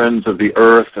Friends of the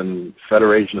Earth and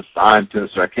Federation of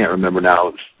Scientists, or I can't remember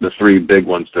now, the three big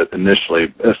ones that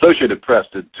initially, Associated Press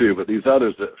did too, but these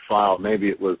others that filed, maybe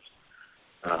it was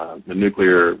the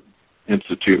Nuclear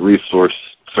Institute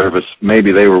Resource Service,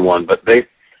 maybe they were one, but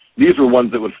these were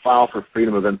ones that would file for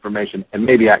freedom of information and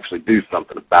maybe actually do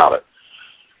something about it.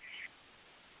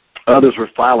 Others were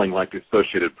filing like the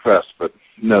Associated Press, but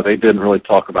no, they didn't really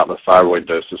talk about the thyroid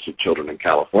doses of children in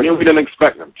California. We didn't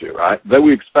expect them to, right? Though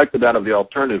we expected that of the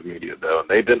alternative media, though, and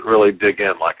they didn't really dig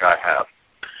in like I have.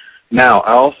 Now,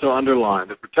 I also underline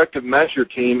the protective measure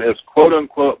team is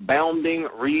quote-unquote bounding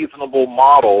reasonable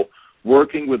model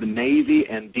working with Navy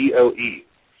and DOE.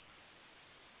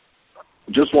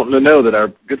 Just wanting to know that our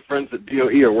good friends at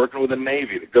DOE are working with the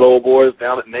Navy, the good old boys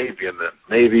down at Navy and the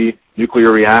Navy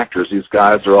nuclear reactors. These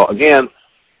guys are all, again,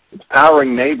 it's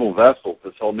powering naval vessels,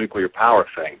 this whole nuclear power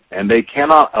thing, and they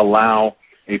cannot allow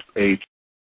a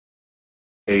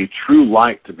true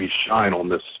light to be shined on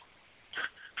this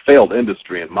failed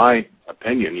industry, in my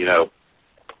opinion.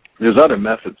 There's other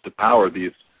methods to power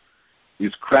these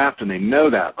craft, and they know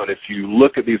that, but if you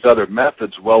look at these other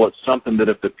methods, well, it's something that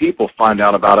if the people find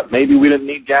out about it, maybe we didn't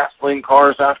need gasoline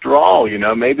cars after all.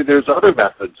 Maybe there's other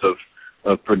methods of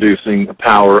producing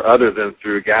power other than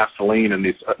through gasoline and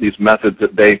these methods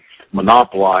that they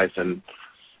monopolize and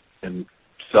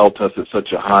sell to us at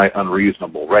such a high,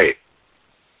 unreasonable rate.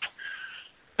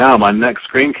 Now, my next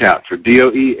screen capture,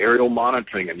 DOE aerial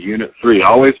monitoring in Unit 3. I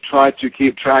always try to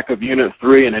keep track of Unit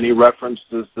 3 and any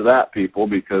references to that, people,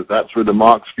 because that's where the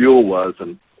MOX fuel was.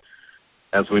 And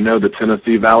as we know, the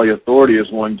Tennessee Valley Authority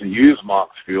is wanting to use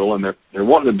MOX fuel, and they're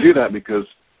wanting to do that because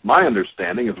my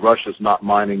understanding is Russia's not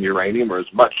mining uranium or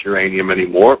as much uranium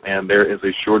anymore, and there is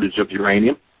a shortage of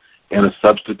uranium. And a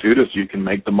substitute is you can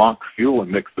make the MOX fuel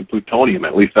and mix the plutonium.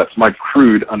 At least that's my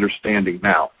crude understanding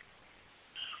now.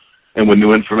 And when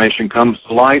new information comes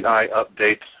to light, I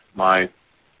update my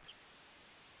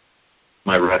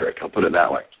rhetoric. I'll put it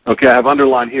that way. Okay, I have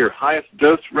underlined here, highest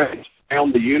dose range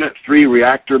found the Unit 3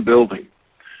 reactor building.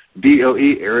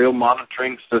 DOE aerial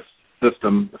monitoring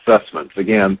system assessments.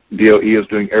 Again, DOE is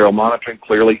doing aerial monitoring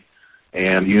clearly,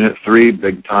 and Unit 3,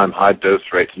 big time high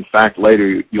dose rates. In fact,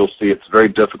 later you'll see it's very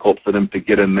difficult for them to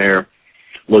get in there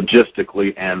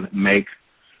logistically and make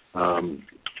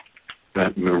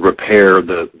repair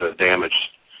the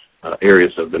damaged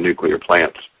areas of the nuclear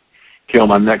plants. Okay, on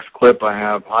my next clip I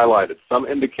have highlighted some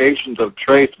indications of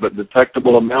trace but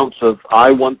detectable amounts of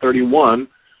I-131,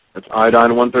 that's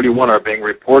iodine-131, are being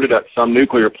reported at some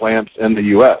nuclear plants in the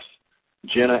U.S.,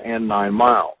 Jenna and 9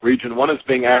 Mile. Region 1 is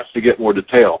being asked to get more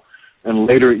detail, and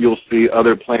later you'll see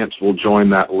other plants will join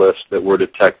that list that we're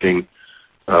detecting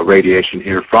radiation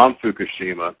here from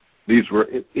Fukushima. These were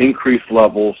increased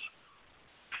levels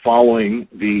following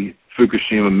the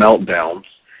Fukushima meltdowns,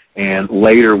 and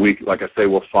later like I say,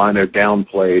 we'll find they're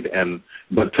downplayed.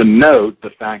 But to note, the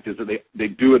fact is that they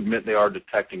do admit they are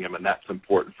detecting them, and that's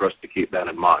important for us to keep that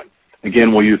in mind.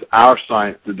 Again, we'll use our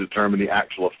science to determine the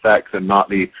actual effects and not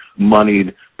the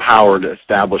moneyed, powered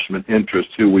establishment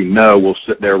interests who we know will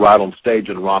sit there right on stage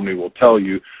and Romney will tell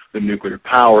you the nuclear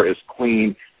power is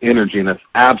clean energy, and that's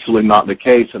absolutely not the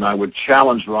case. And I would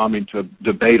challenge Romney to a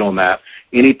debate on that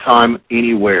anytime,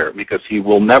 anywhere, because he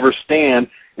will never stand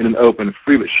in an open,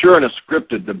 free, but sure in a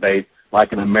scripted debate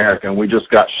like in America. And we just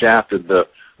got shafted. The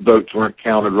votes weren't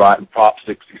counted right in Prop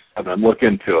 67. And look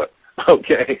into it,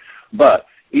 okay? But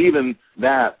even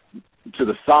that to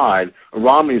the side,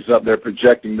 Romney's up there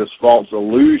projecting this false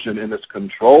illusion in this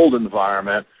controlled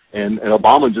environment, and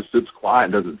Obama just sits quiet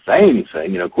and doesn't say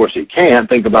anything. You know, of course he can.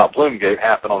 Think about Plumegate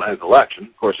happened on his election.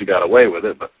 Of course he got away with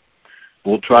it, but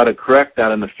we'll try to correct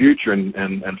that in the future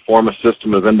and form a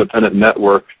system of independent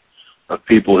network of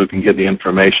people who can get the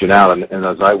information out. And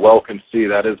as I well can see,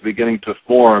 that is beginning to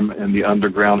form in the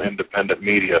underground independent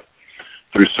media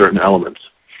through certain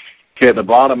elements. Okay, at the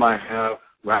bottom I have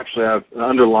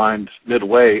underlined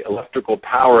midway, electrical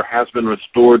power has been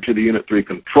restored to the Unit 3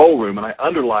 control room, and I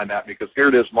underline that because here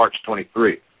it is, March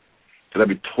 23. So that'd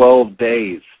be 12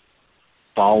 days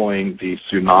following the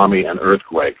tsunami and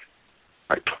earthquake.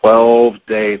 Right, 12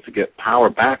 days to get power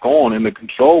back on in the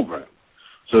control room.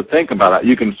 So think about that.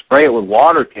 You can spray it with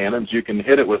water cannons. You can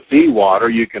hit it with seawater.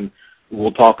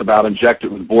 We'll talk about inject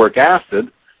it with boric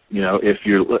acid, you know, if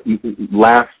your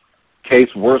last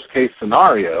case, worst case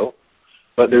scenario.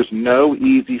 But there's no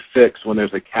easy fix when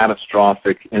there's a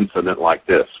catastrophic incident like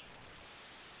this.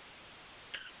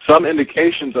 Some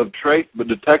indications of trace but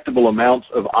detectable amounts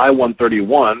of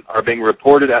I-131 are being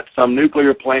reported at some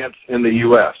nuclear plants in the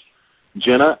U.S.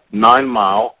 Jenna, 9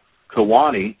 Mile,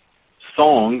 Kewaunee,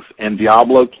 Songs, and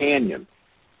Diablo Canyon.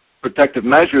 Protective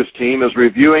Measures team is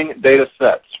reviewing data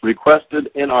sets.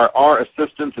 Requested NRR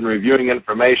assistance in reviewing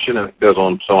information, and it goes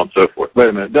on, so on and so forth. Wait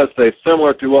a minute. It does say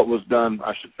similar to what was done.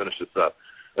 I should finish this up.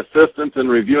 Assistance in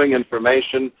reviewing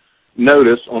information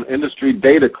notice on industry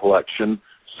data collection,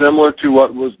 similar to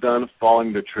what was done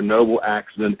following the Chernobyl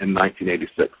accident in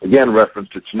 1986. Again, reference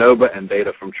to Chernobyl and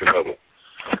data from Chernobyl.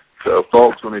 So,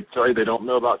 folks, when they tell you they don't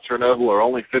know about Chernobyl or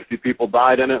only 50 people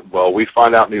died in it, well, we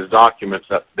find out in these documents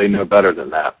that they know better than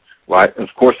that. Right?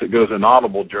 Of course, it goes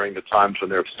inaudible during the times when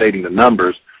they're stating the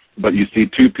numbers, but you see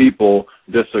 2 people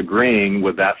disagreeing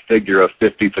with that figure of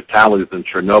 50 fatalities in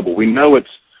Chernobyl. We know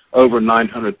it's over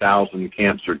 900,000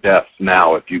 cancer deaths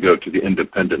now if you go to the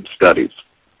independent studies.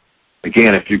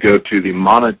 Again, if you go to the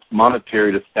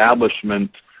monetary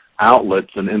establishment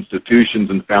outlets and institutions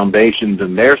and foundations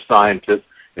and their scientists,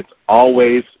 it's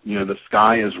always, you know, the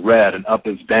sky is red and up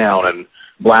is down and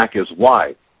black is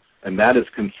white. And that is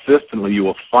consistently, you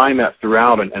will find that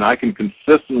throughout, and I can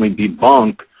consistently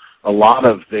debunk a lot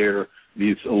of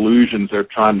these illusions they're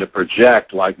trying to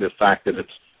project, like the fact that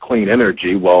it's clean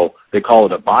energy. Well, they call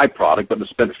it a byproduct, but the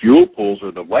spent fuel pools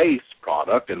are the waste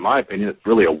product. In my opinion, it's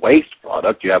really a waste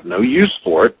product. You have no use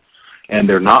for it, and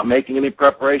they're not making any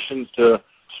preparations to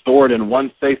store it in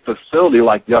one safe facility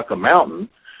like Yucca Mountain.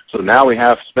 So now we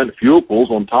have spent fuel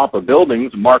pools on top of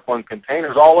buildings, Mark I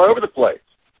containers all over the place.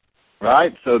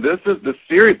 Right? So this is the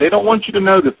serious. They don't want you to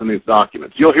know this in these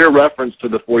documents. You'll hear reference to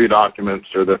the FOIA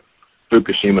documents or the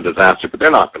Fukushima disaster, but they're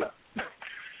not going to.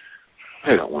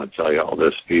 They don't want to tell you all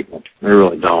this, people. They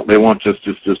really don't. They want us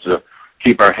just to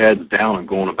keep our heads down and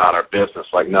going about our business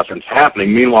like nothing's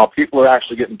happening. Meanwhile, people are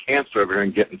actually getting cancer over here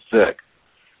and getting sick.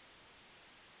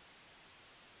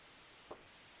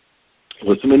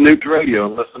 Listen to Newt Radio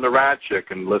and listen to Radchick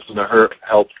and listen to her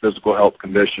physical health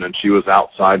condition. And she was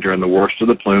outside during the worst of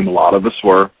the plume. A lot of us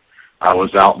were. I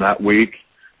was out that week.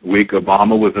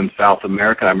 Obama was in South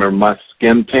America. I remember my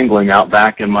skin tingling out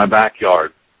back in my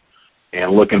backyard.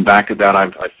 And looking back at that, I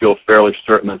feel fairly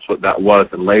certain that's what that was.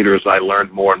 And later, as I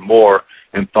learned more and more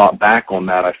and thought back on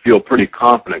that, I feel pretty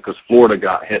confident because Florida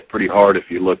got hit pretty hard if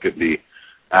you look at the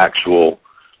actual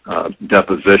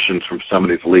depositions from some of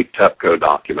these leaked TEPCO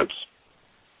documents.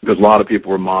 Because a lot of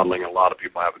people were modeling, and a lot of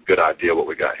people have a good idea what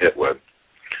we got hit with.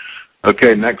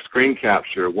 Okay, next screen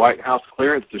capture. White House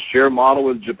clearance to share model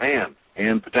with Japan,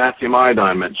 and potassium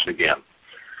iodine mentioned again.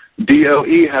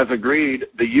 DOE has agreed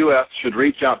the U.S. should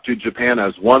reach out to Japan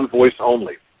as one voice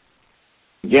only.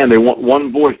 Again, they want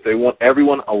one voice. They want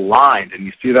everyone aligned, and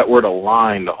you see that word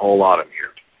aligned a whole lot in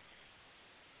here.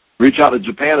 Reach out to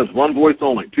Japan as one voice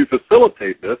only. To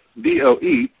facilitate this,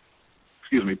 DOE,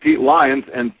 Pete Lyons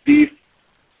and Steve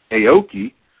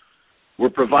Aoki were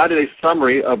provided a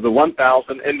summary of the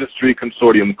 1,000 industry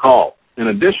consortium call. In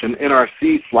addition,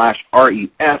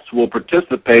 NRC/RES will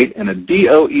participate in a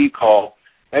DOE call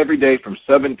every day from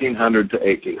 1700 to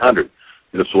 1800.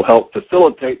 This will help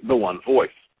facilitate the one voice.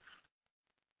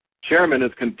 Chairman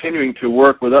is continuing to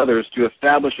work with others to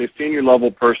establish a senior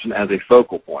level person as a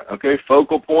focal point. Okay,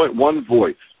 focal point, one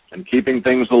voice, and keeping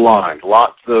things aligned.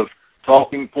 Lots of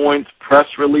talking points,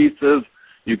 press releases.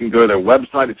 You can go to their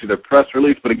website to see their press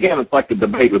release, but again, it's like the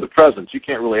debate with the presidents. You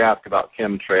can't really ask about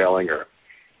chemtrailing or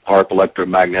HAARP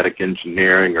electromagnetic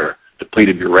engineering or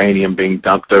depleted uranium being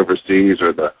dumped overseas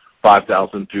or the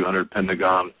 5,200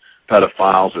 Pentagon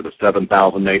pedophiles or the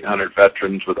 7,800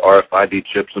 veterans with RFID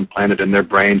chips implanted in their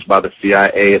brains by the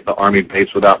CIA at the Army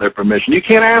base without their permission. You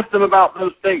can't ask them about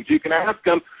those things. You can ask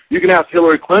them, you can ask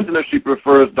Hillary Clinton if she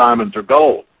prefers diamonds or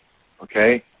gold,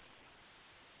 okay?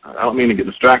 I don't mean to get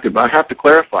distracted, but I have to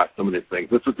clarify some of these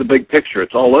things. This is the big picture.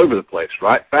 It's all over the place,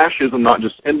 right? Fascism, not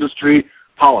just industry,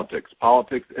 politics,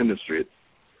 industry. It's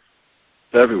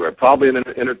everywhere. Probably in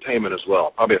entertainment as well.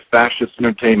 Probably a fascist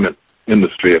entertainment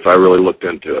industry if I really looked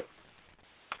into it.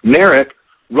 NRC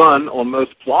run on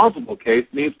most plausible case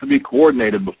needs to be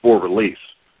coordinated before release.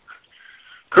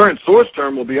 Current source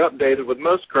term will be updated with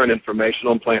most current information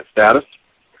on plant status.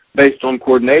 Based on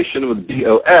coordination with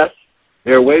DOS,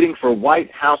 they are waiting for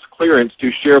White House clearance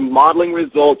to share modeling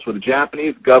results with the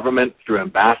Japanese government through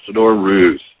Ambassador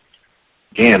Ruse.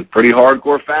 Again, pretty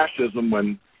hardcore fascism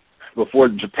when before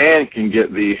Japan can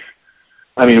get the,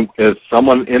 I mean, is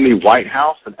someone in the White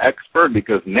House an expert?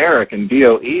 Because NRC and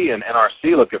DOE and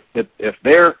NRC, look, if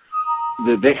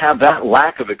they have that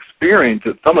lack of experience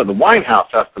that some of the White House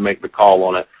has to make the call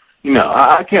on it, you know,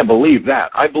 I can't believe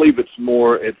that. I believe it's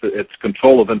more, it's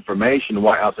control of information. The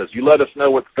White House says, you let us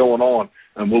know what's going on,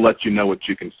 and we'll let you know what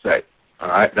you can say. All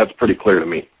right? That's pretty clear to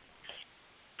me.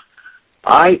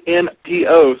 INPO/DOE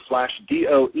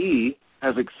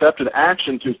has accepted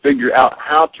action to figure out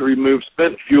how to remove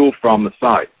spent fuel from the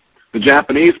site. The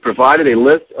Japanese provided a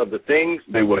list of the things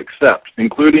they would accept,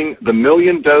 including the 1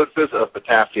 million doses of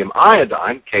potassium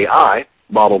iodine, Ki,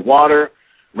 bottled water,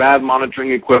 RAD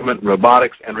monitoring equipment,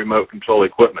 robotics, and remote control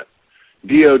equipment.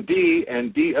 DOD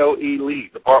and DOE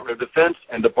lead. Department of Defense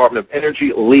and Department of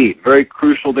Energy lead. Very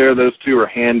crucial there. Those two are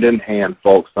hand in hand,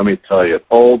 folks. Let me tell you.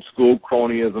 Old school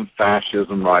cronyism,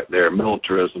 fascism right there.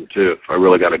 Militarism, too, if I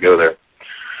really got to go there.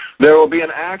 There will be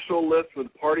an actual list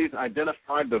with parties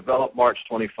identified developed March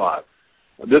 25.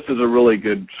 This is a really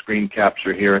good screen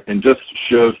capture here and just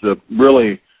shows the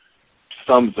really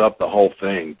sums up the whole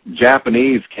thing.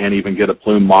 Japanese can't even get a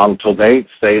plume model until they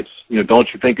say it's, you know,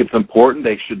 don't you think it's important?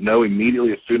 They should know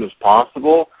immediately as soon as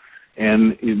possible.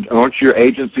 And aren't your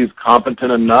agencies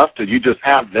competent enough? Did you just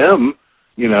have them?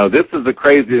 You know, this is the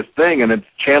craziest thing, and it's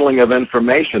channeling of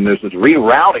information. There's this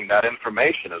rerouting that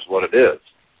information is what it is.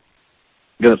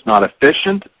 Because it's not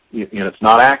efficient, you know, it's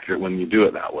not accurate when you do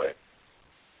it that way.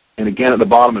 And again, at the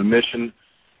bottom, admission,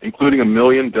 including 1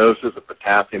 million doses of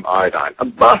potassium iodine.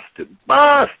 Busted.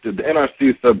 The NRC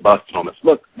is so busted on this.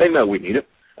 Look, they know we need it,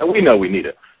 and we know we need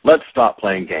it. Let's stop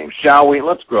playing games, shall we?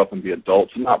 Let's grow up and be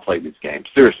adults and not play these games.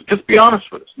 Seriously, just be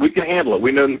honest with us. We can handle it.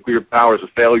 We know nuclear power is a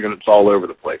failure, and it's all over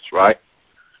the place, right?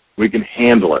 We can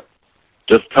handle it.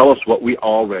 Just tell us what we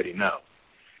already know.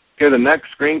 Okay, the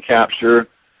next screen capture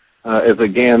is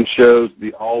again shows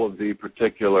all of the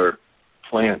particular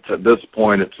plants. At this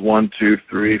point, it's 1, 2,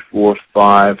 3, 4,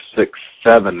 5, 6,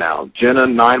 7 now. Jenna,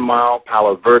 9 Mile,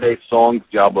 Palo Verde, Songs,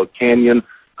 Diablo Canyon,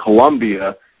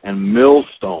 Columbia, and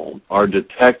Millstone are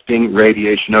detecting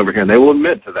radiation over here, and they will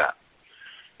admit to that.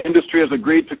 Industry has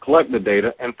agreed to collect the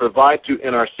data and provide to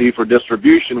NRC for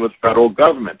distribution with federal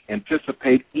government.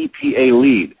 Anticipate EPA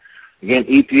lead. Again,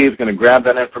 EPA is going to grab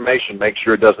that information, make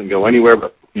sure it doesn't go anywhere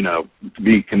but, you know,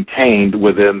 be contained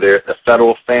within the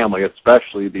federal family,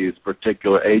 especially these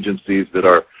particular agencies that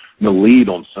are in the lead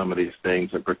on some of these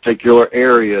things in particular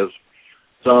areas.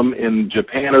 Some in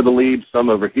Japan are the lead, some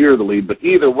over here are the lead, but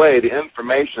either way, the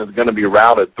information is going to be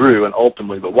routed through, and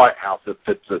ultimately the White House, if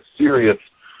it's a serious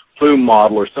plume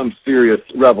model or some serious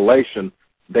revelation,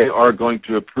 they are going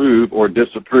to approve or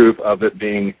disapprove of it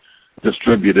being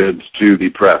distributed to the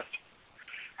press.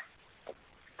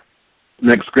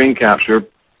 Next screen capture.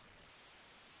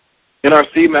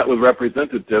 NRC met with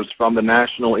representatives from the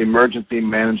National Emergency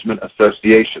Management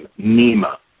Association,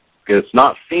 NEMA. Okay, it's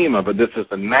not FEMA, but this is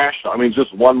the national, I mean,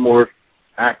 just one more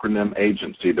acronym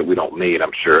agency that we don't need,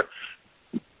 I'm sure.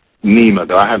 NEMA,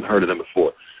 though I haven't heard of them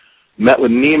before. Met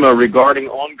with NEMA regarding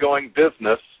ongoing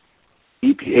business,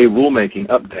 EPA rulemaking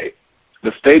update.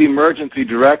 The state emergency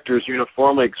directors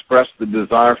uniformly expressed the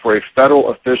desire for a federal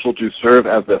official to serve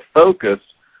as the focus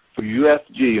for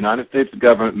USG, United States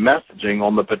government, messaging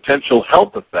on the potential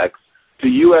health effects to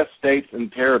U.S. states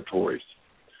and territories.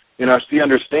 NRC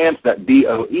understands that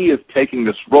DOE is taking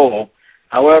this role.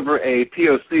 However, a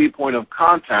POC, point of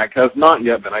contact, has not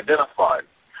yet been identified.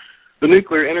 The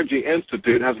Nuclear Energy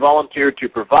Institute has volunteered to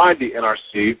provide the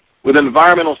NRC with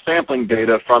environmental sampling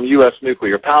data from U.S.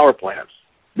 nuclear power plants.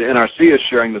 The NRC is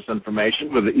sharing this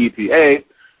information with the EPA,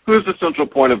 who is the central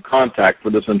point of contact for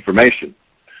this information.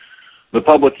 The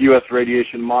public U.S.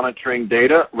 radiation monitoring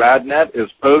data, RadNet,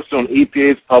 is posted on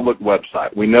EPA's public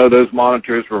website. We know those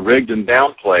monitors were rigged and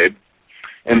downplayed.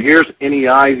 And here's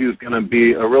NEI, who's going to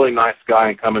be a really nice guy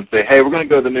and come and say, hey, we're going to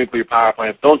go to the nuclear power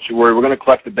plants. Don't you worry. We're going to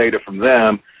collect the data from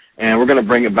them, and we're going to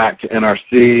bring it back to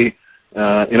NRC.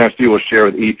 NRC will share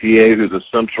with EPA, who's a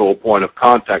central point of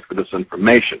contact for this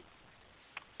information.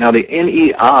 Now, the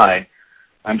NEI,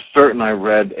 I'm certain I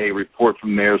read a report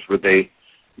from theirs where they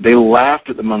laughed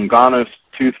at the Munganos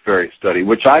tooth fairy study,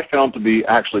 which I found to be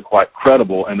actually quite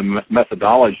credible and the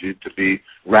methodology to be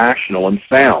rational and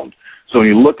sound. So when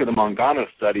you look at the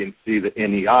Munganos study and see the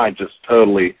NEI just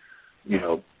totally,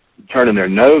 turning their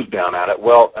nose down at it,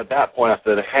 well, at that point I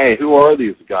said, hey, who are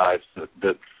these guys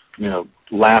that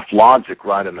laugh logic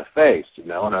right in the face,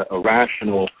 and a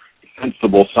rational,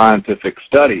 sensible scientific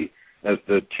study. As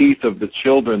the teeth of the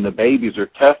children, the babies, are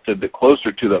tested, the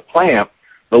closer to the plant,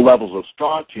 the levels of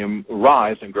strontium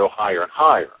rise and grow higher and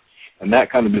higher. And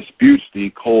that kind of disputes the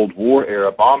Cold War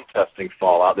era bomb testing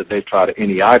fallout that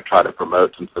NEI try to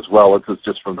promote and says, well, this is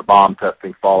just from the bomb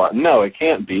testing fallout. No, it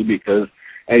can't be, because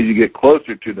as you get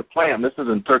closer to the plant, this is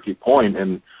in Turkey Point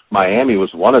in Miami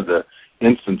was one of the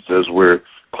instances where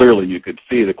clearly you could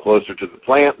see the closer to the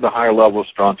plant, the higher level of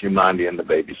strontium-90 in the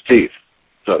baby's teeth.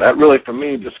 So that really, for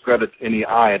me, discredits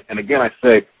NEI. And again, I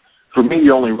say, for me,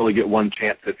 you only really get one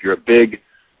chance if you're a big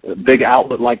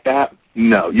outlet like that.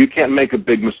 No, you can't make a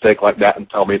big mistake like that and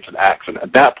tell me it's an accident.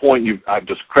 At that point, I've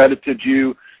discredited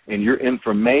you, and your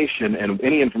information and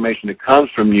any information that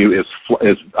comes from you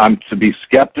I'm to be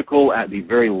skeptical at the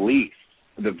very least.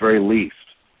 At the very least.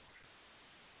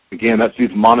 Again, that's these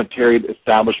monetary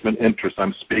establishment interests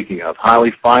I'm speaking of.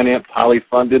 Highly financed, highly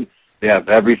funded. They have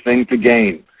everything to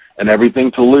gain and everything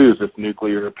to lose if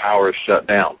nuclear power is shut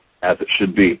down, as it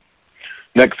should be.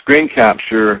 Next screen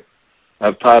capture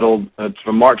I've titled, it's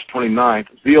from March 29th,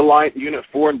 Zeolite Unit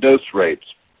 4 dose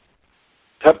rates.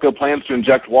 TEPCO plans to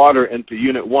inject water into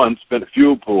Unit 1 spent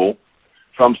fuel pool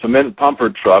from cement pumper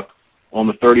truck on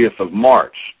the 30th of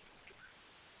March.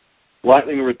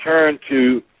 Lighting return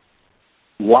to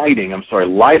Unit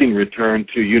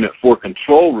 4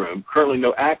 control room. Currently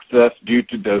no access due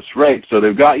to dose rate. So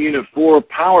they've got Unit 4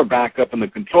 power back up in the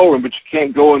control room, but you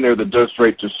can't go in there. The dose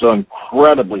rates are so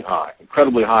incredibly high. And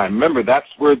remember,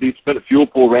 that's where the spent fuel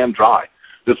pool ran dry.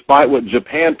 Despite what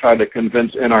Japan tried to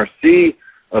convince NRC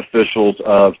officials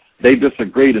of, they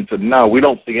disagreed and said, no, we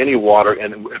don't see any water.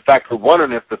 And in fact, we're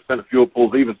wondering if the spent fuel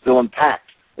pool is even still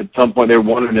intact. At some point, they were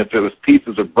wondering if it was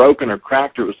pieces or broken or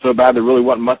cracked, or it was so bad there really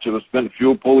wasn't much of a spent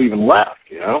fuel pool even left,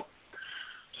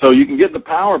 So you can get the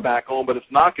power back on, but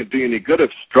it's not going to do any good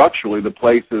if structurally the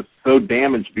place is so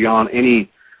damaged beyond any,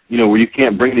 where you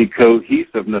can't bring any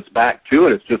cohesiveness back to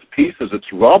it. It's just pieces,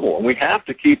 it's rubble. And we have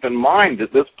to keep in mind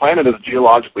that this planet is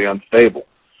geologically unstable.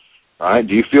 All right,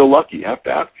 do you feel lucky? You have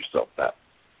to ask yourself that.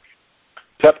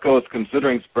 TEPCO is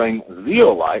considering spraying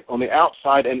zeolite on the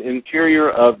outside and interior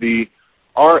of the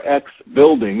RX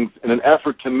buildings in an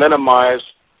effort to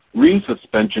minimize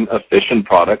resuspension of fission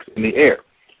products in the air,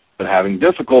 but having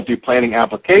difficulty planning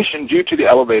application due to the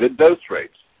elevated dose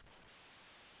rates.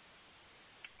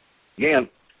 Again,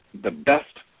 the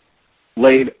best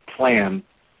laid plan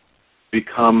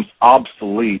becomes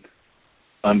obsolete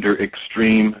under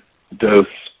extreme dose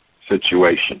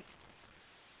situation.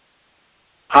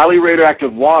 Highly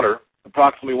radioactive water,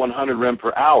 approximately 100 rem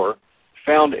per hour,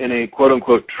 found in a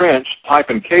quote-unquote trench, pipe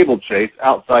and cable chase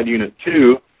outside Unit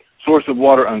 2, source of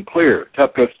water unclear.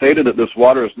 TEPCO stated that this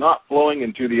water is not flowing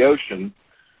into the ocean,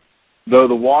 though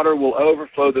the water will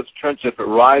overflow this trench if it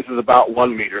rises about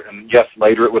 1 meter. And yes,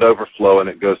 later it would overflow, and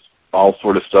it goes, all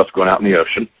sort of stuff going out in the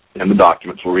ocean. In the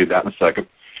documents, we'll read that in a second.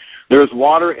 There is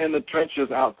water in the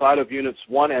trenches outside of Units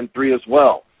 1 and 3 as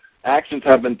well. Actions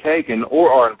have been taken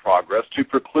or are in progress to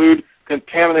preclude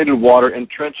contaminated water in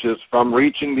trenches from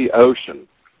reaching the ocean.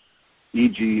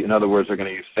 E.g., in other words, they're going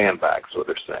to use sandbags, is what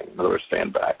they're saying. In other words,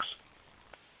 sandbags.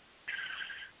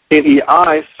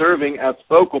 NEI serving as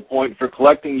focal point for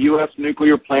collecting U.S.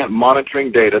 nuclear plant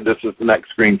monitoring data. This is the next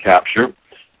screen capture.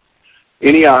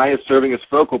 NEI is serving as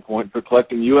focal point for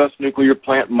collecting U.S. nuclear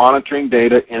plant monitoring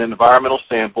data and environmental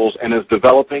samples, and is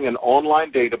developing an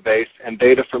online database and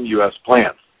data from U.S.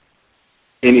 plants.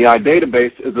 NEI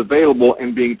database is available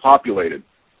and being populated.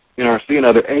 NRC and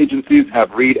other agencies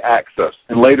have read access,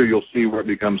 and later you'll see where it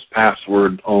becomes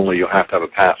password only. You'll have to have a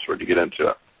password to get into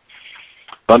it.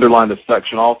 Underline this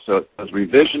section also. It says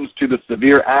revisions to the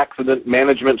severe accident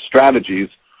management strategies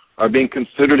are being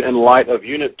considered in light of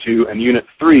Unit 2 and Unit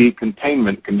 3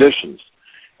 containment conditions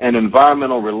and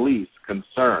environmental release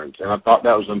concerns. And I thought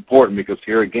that was important because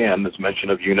here again there's mention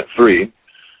of Unit 3,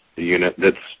 the unit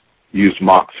that's used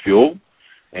MOX fuel,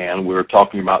 and we're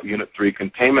talking about Unit 3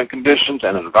 containment conditions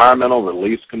and environmental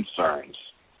release concerns.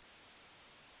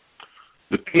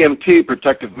 The PMT,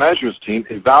 Protective Measures Team,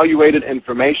 evaluated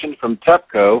information from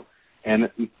TEPCO and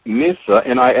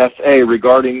NISA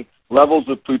regarding levels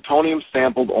of plutonium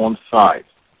sampled on site.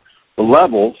 The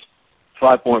levels,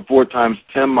 5.4 times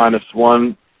 10 minus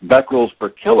 1 becquerels per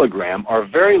kilogram, are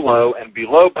very low and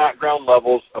below background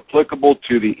levels applicable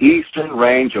to the eastern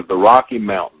range of the Rocky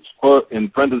Mountains, quote in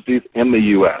parentheses, in the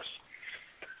U.S.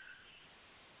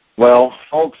 Well,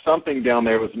 folks, something down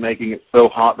there was making it so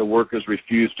hot the workers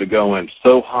refused to go in.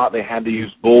 So hot they had to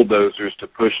use bulldozers to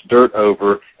push dirt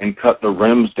over and cut the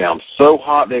rims down. So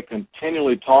hot they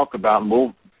continually talk about, and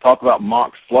we'll talk about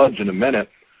MOX sludge in a minute,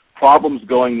 problems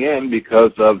going in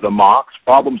because of the MOX,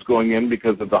 problems going in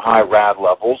because of the high rad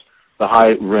levels, the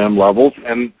high rim levels,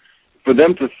 and for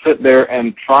them to sit there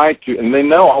and try to, and they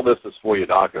know all this is FOIA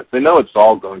documents. They know it's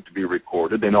all going to be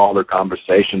recorded. They know all their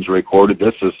conversations are recorded.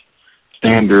 This is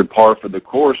standard par for the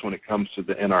course when it comes to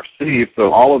the NRC.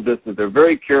 So all of this, they're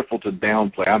very careful to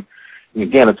downplay. And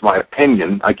again, it's my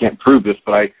opinion. I can't prove this,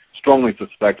 but I strongly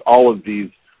suspect all of these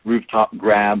rooftop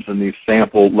grabs and these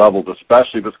sample levels,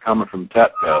 especially if it's coming from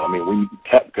TEPCO. I mean,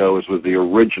 TEPCO was the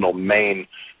original main,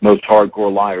 most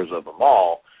hardcore liars of them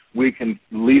all. We can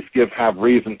at least have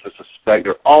reason to suspect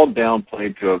they're all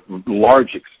downplayed to a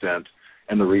large extent.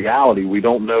 And the reality, we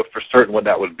don't know for certain what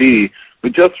that would be,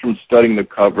 but just from studying the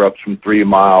cover-ups from 3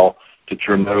 Mile to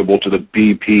Chernobyl to the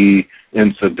BP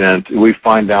incident, we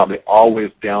find out they're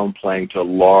always downplaying to a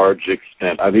large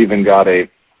extent. I've even got a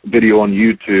video on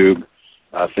YouTube.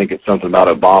 I think it's something about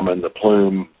Obama and the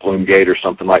plume gate or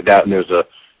something like that, and there's a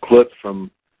clip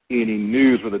from E&E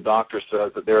News where the doctor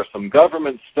says that there are some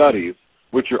government studies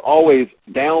which are always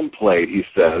downplayed, he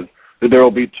says, that there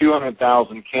will be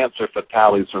 200,000 cancer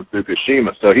fatalities from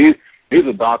Fukushima. So he's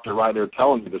a doctor right there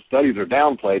telling you the studies are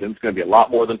downplayed and it's going to be a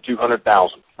lot more than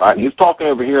 200,000, right? And he's talking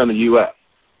over here in the U.S.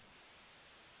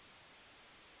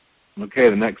 Okay,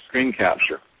 the next screen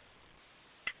capture.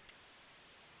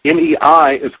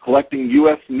 NEI is collecting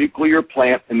U.S. nuclear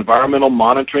plant environmental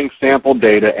monitoring sample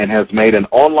data and has made an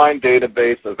online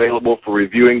database available for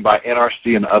reviewing by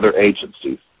NRC and other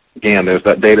agencies. Again, there's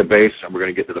that database, and we're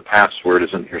going to get to the password.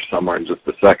 It's in here somewhere in just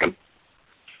a second.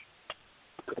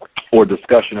 Or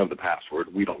discussion of the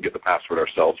password. We don't get the password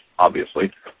ourselves,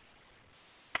 obviously.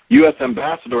 U.S.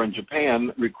 Ambassador in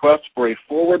Japan requests for a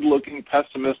forward-looking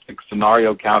pessimistic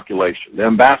scenario calculation. The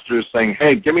ambassador is saying,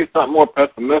 hey, give me something more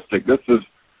pessimistic. This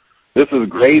is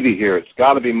gravy here. It's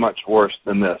got to be much worse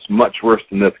than this, much worse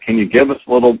than this. Can you give us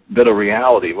a little bit of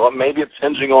reality? Well, maybe it's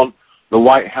hinging on the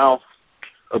White House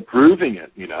approving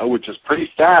it, which is pretty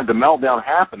sad. The meltdown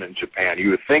happened in Japan.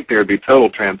 You would think there would be total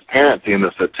transparency in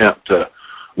this attempt to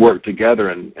work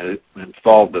together and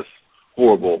solve this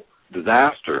horrible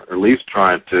disaster, or at least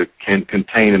trying to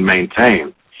contain and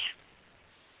maintain.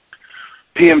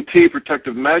 PMT,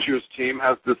 Protective Measures Team,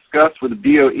 has discussed with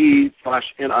the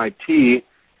DOE/NIT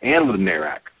and with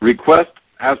NARAC. Request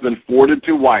has been forwarded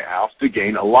to White House to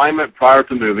gain alignment prior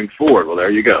to moving forward. Well,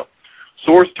 there you go.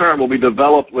 Source term will be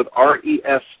developed with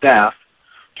RES staff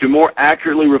to more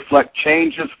accurately reflect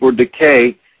changes for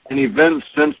decay and events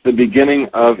since the beginning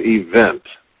of event.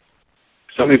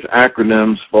 Some of these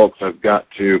acronyms, folks, I've got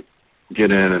to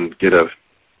get in and get a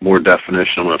more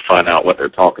definition. I'm going to find out what they're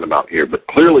talking about here. But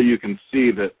clearly you can see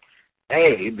that,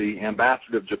 A, the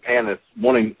ambassador of Japan is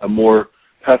wanting a more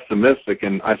pessimistic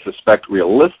and, I suspect,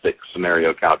 realistic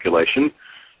scenario calculation.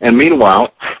 And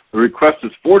meanwhile, the request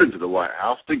is forwarded to the White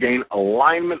House to gain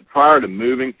alignment prior to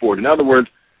moving forward. In other words,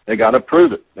 they got to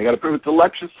prove it. They got to prove it's the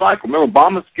election cycle. Remember,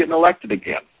 Obama's getting elected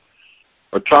again,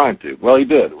 or trying to. Well, he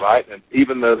did, right? And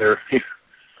even though they're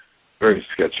very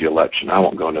sketchy election, I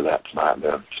won't go into that tonight.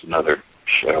 It's another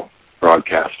show,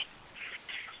 broadcast.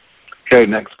 Okay,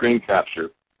 next screen capture.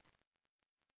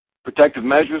 Protective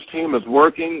Measures Team is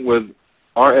working with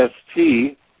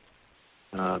RST.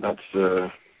 That's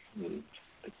the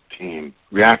team,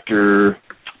 reactor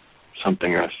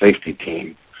something, or a safety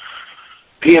team.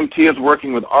 PMT is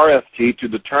working with RST to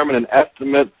determine an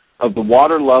estimate of the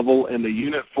water level in the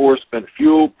Unit 4 spent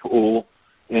fuel pool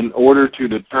in order to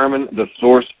determine the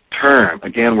source term.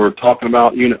 Again, we're talking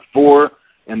about Unit 4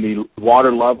 and the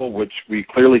water level, which we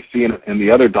clearly see in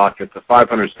the other document, the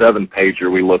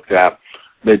 507-pager we looked at,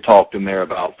 they talked in there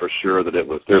about for sure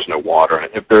that there's no water. And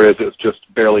if there is, it's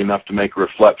just barely enough to make a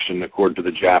reflection, according to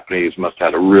the Japanese. Must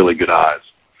have had really good eyes.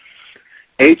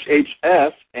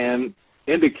 HHS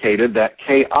indicated that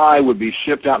KI would be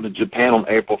shipped out to Japan on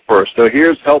April 1st. So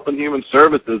here's Health and Human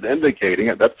Services indicating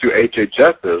it. That's who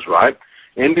HHS is, right?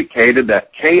 Indicated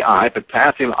that KI,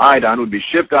 potassium iodine, would be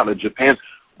shipped out to Japan.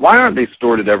 Why aren't they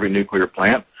stored at every nuclear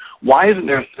plant? Why isn't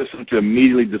there a system to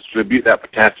immediately distribute that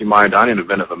potassium iodine in the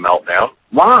event of a meltdown?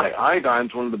 Why?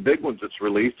 Iodine's one of the big ones that's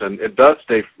released, and it does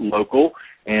stay local,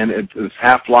 and its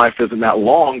half-life isn't that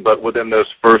long, but within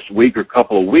those first week or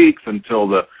couple of weeks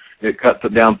until it cuts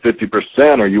it down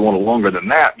 50%, or you want it longer than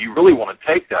that, you really want to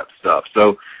take that stuff.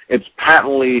 So it's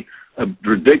patently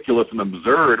ridiculous and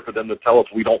absurd for them to tell us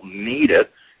we don't need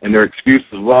it, and their excuse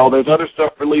is, well, there's other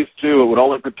stuff released too. It would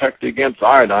only protect you against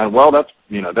iodine. Well, that's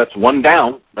one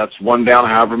down. That's one down,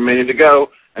 however many to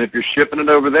go. And if you're shipping it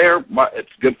over there,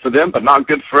 it's good for them, but not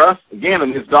good for us. Again,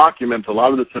 in these documents, a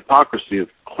lot of this hypocrisy is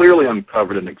clearly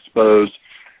uncovered and exposed,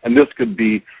 and this could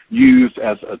be used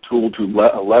as a tool to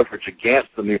leverage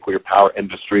against the nuclear power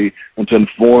industry and to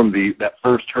inform that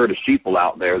first herd of sheeple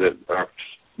out there that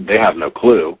they have no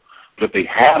clue. But if they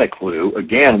had a clue,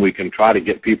 again, we can try to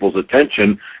get people's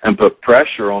attention and put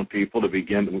pressure on people to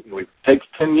begin. It takes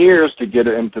 10 years to get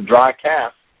it into dry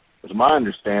cast, is my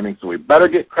understanding, so we better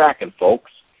get cracking, folks.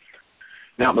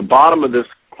 Now, at the bottom of this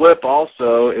clip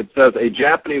also, it says a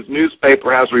Japanese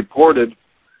newspaper has reported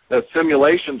that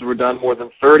simulations were done more than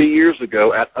 30 years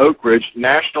ago at Oak Ridge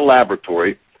National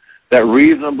Laboratory that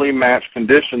reasonably matched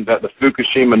conditions at the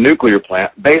Fukushima nuclear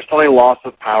plant based on a loss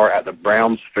of power at the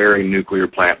Browns Ferry nuclear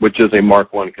plant, which is a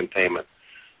Mark I containment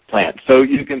plant. So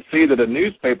you can see that a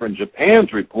newspaper in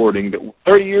Japan's reporting that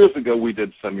 30 years ago we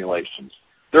did simulations.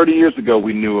 30 years ago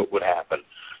we knew it would happen.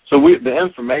 So the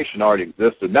information already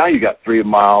existed. Now you got 3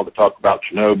 Mile, they talk about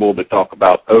Chernobyl, they talk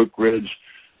about Oak Ridge,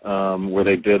 where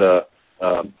they did a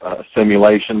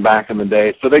simulation back in the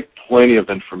day. So they plenty of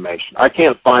information. I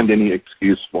can't find any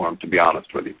excuse for them, to be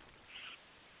honest with you.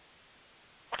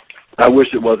 I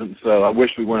wish it wasn't so. I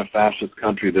wish we weren't a fascist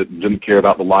country that didn't care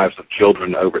about the lives of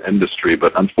children over industry.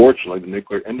 But unfortunately, the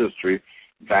nuclear industry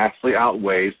vastly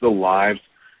outweighs the lives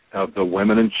of the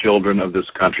women and children of this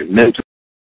country. Men to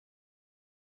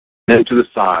the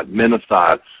side, men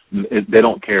aside. They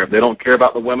don't care. They don't care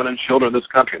about the women and children of this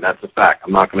country, and that's a fact.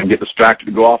 I'm not going to get distracted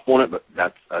to go off on it, but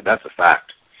that's a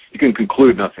fact. You can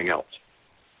conclude nothing else.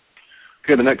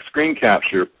 Okay, the next screen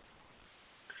capture.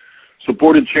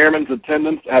 Supported chairman's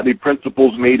attendance at the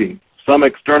principals meeting. Some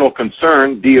external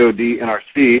concern, DOD,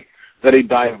 NRC, that a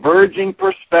diverging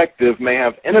perspective may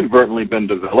have inadvertently been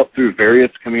developed through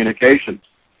various communications.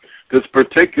 This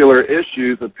particular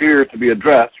issues appear to be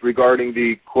addressed regarding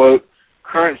the, quote,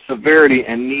 current severity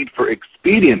and need for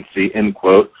expediency, end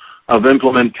quote, of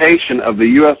implementation of the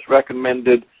U.S.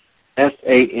 recommended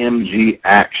SAMG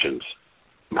actions.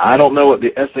 Now, I don't know what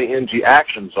the SAMG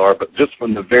actions are, but just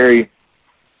from the very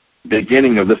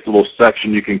beginning of this little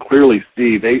section, you can clearly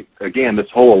see again, this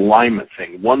whole alignment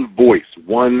thing, one voice,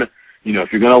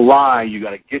 if you're going to lie, you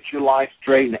got to get your lie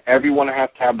straight, and everyone has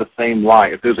to have the same lie.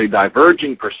 If there's a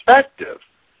diverging perspective,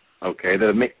 okay,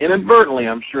 that inadvertently,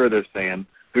 I'm sure they're saying,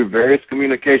 through various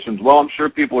communications, well, I'm sure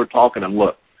people are talking, and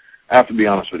look, I have to be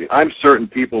honest with you, I'm certain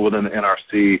people within the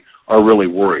NRC are really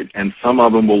worried, and some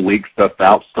of them will leak stuff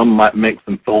out. Some might make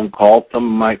some phone calls. Some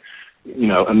might,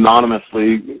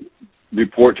 anonymously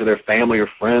report to their family or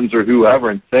friends or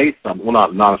whoever and say something. Well,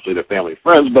 not anonymously their family or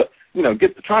friends, but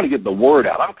trying to get the word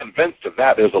out. I'm convinced of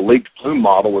that. There's a leaked plume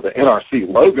model with an NRC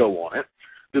logo on it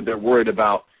that they're worried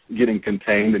about getting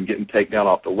contained and getting taken down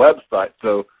off the website.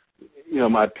 So,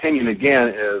 my opinion again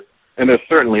is, and there's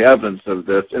certainly evidence of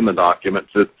this in the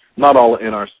documents, that not all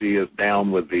NRC is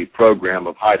down with the program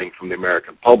of hiding from the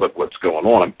American public what's going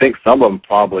on. I think some of them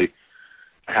probably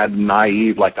had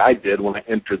naive, like I did when I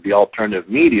entered the alternative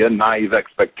media, naive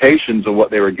expectations of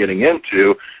what they were getting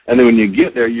into. And then when you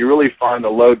get there, you really find the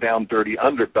low-down, dirty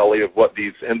underbelly of what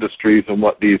these industries and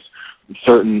what these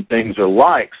certain things are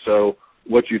like. So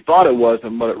what you thought it was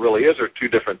and what it really is are two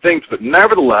different things. But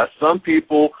nevertheless, some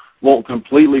people won't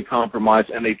completely compromise,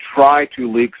 and they try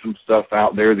to leak some stuff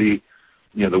out there. The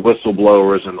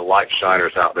whistleblowers and the light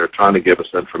shiners out there trying to give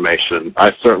us information.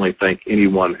 I certainly thank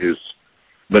anyone who's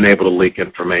been able to leak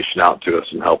information out to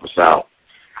us and help us out.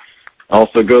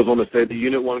 Also goes on to say the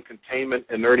Unit 1 containment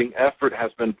inerting effort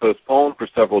has been postponed for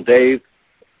several days,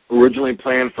 originally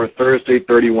planned for Thursday,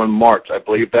 31 March. I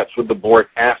believe that's what the boric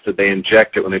acid they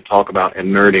inject it when they talk about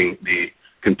inerting the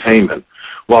containment,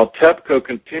 while TEPCO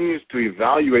continues to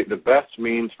evaluate the best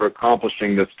means for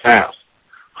accomplishing this task.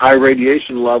 High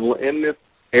radiation level in this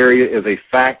area is a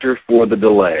factor for the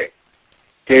delay.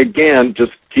 Okay, again,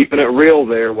 just keeping it real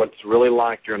there, what's really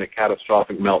like during a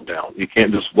catastrophic meltdown. You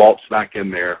can't just waltz back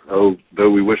in there, though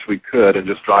we wish we could, and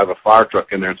just drive a fire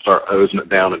truck in there and start hosing it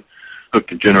down and hook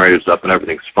the generators up and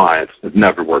everything's fine. It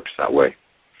never works that way.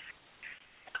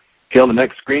 Okay, on the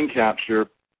next screen capture,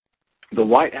 the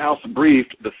White House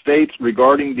briefed the states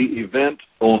regarding the event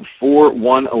on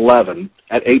 4/1/11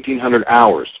 at 1800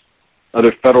 hours.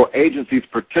 Other federal agencies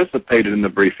participated in the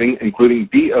briefing, including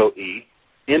DOE,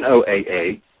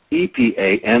 NOAA,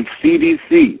 EPA, and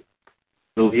CDC.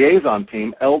 The liaison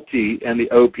team, LT, and the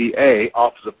OPA,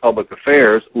 Office of Public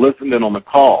Affairs, listened in on the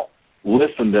call.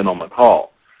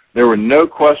 There were no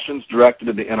questions directed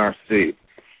to the NRC.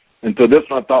 And so this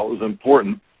one I thought was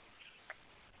important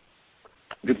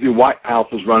because the White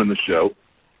House is running the show.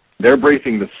 They're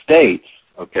briefing the states,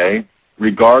 okay,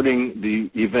 regarding the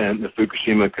event, the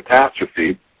Fukushima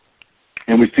catastrophe,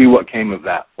 and we see what came of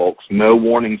that, folks. No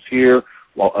warnings here,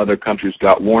 while other countries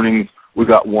got warnings. We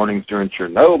got warnings during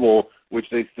Chernobyl, which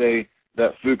they say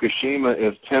that Fukushima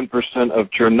is 10% of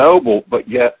Chernobyl, but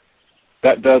yet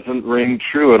that doesn't ring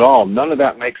true at all. None of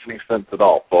that makes any sense at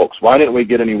all, folks. Why didn't we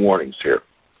get any warnings here?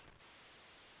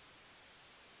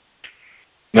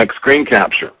 Next screen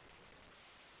capture.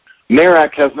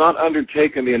 NARAC has not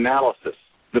undertaken the analysis.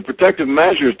 The protective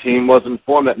measures team was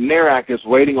informed that NARAC is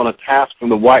waiting on a task from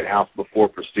the White House before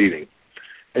proceeding.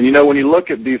 And you know, when you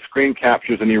look at these screen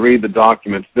captures and you read the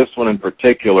documents, this one in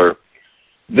particular,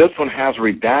 this one has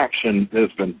redaction that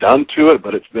has been done to it,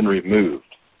 but it's been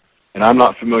removed. And I'm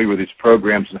not familiar with these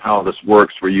programs and how this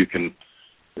works where you can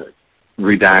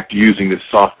redact using this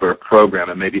software program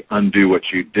and maybe undo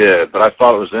what you did. But I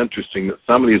thought it was interesting that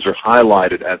some of these are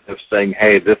highlighted as if saying,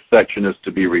 hey, this section is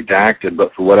to be redacted,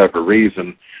 but for whatever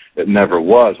reason, it never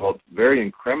was. Well, it's very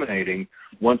incriminating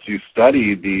once you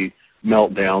study the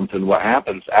meltdowns and what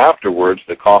happens afterwards,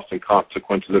 the costs and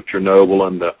consequences of Chernobyl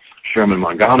and the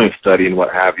Sherman-Mangano study and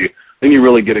what have you, then you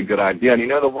really get a good idea. And you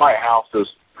know the White House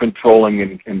is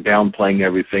controlling and downplaying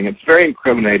everything. It's very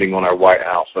incriminating on our White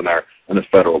House and the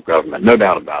federal government, no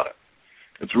doubt about it.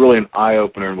 It's really an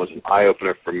eye-opener and was an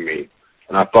eye-opener for me.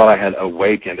 And I thought I had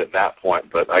awakened at that point,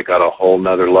 but I got a whole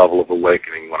nother level of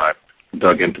awakening when I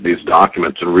dug into these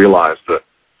documents and realized the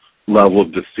level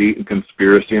of deceit and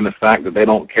conspiracy and the fact that they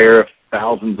don't care if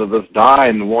thousands of us die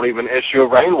and won't even issue a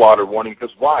rainwater warning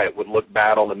because why? It would look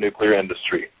bad on the nuclear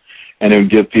industry. And it would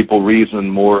give people reason,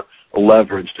 more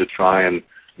leverage to try and,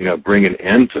 you know, bring an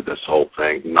end to this whole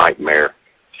thing, nightmare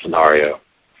scenario.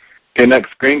 Okay,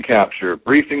 next screen capture.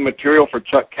 Briefing material for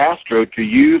Chuck Castro to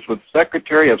use with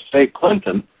Secretary of State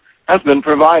Clinton has been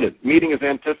provided. Meeting is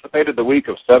anticipated the week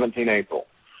of 17 April.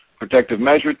 Protective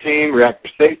measure team, reactor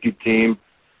safety team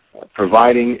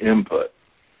providing input.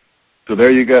 So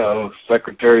there you go,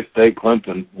 Secretary of State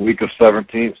Clinton, week of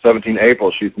 17 April,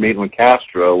 she's meeting with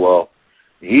Castro. Well,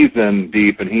 he's in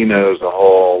deep and he knows a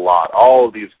whole lot. All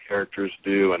of these characters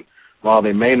do, and while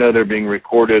they may know they're being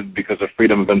recorded because of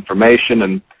freedom of information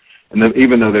and then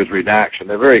even though there's redaction,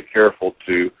 they're very careful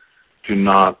to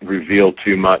not reveal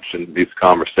too much in these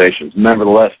conversations.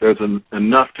 Nevertheless, there's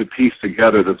enough to piece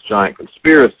together this giant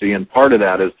conspiracy, and part of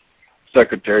that is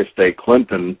Secretary of State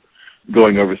Clinton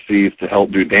going overseas to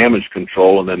help do damage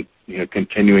control and then, you know,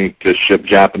 continuing to ship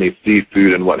Japanese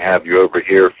seafood and what have you over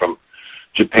here from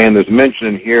Japan. There's mention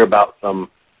in here about some,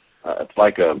 it's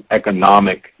like a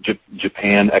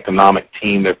Japan economic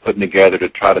team they're putting together to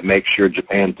try to make sure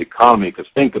Japan's economy, because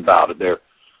think about it, there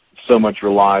so much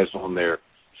relies on their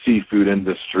seafood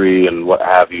industry and what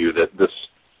have you, that this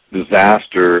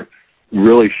disaster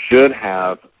really should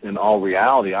have, in all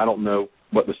reality, I don't know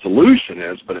what the solution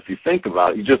is, but if you think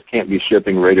about it, you just can't be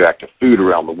shipping radioactive food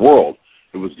around the world.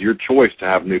 It was your choice to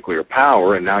have nuclear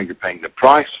power, and now you're paying the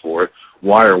price for it.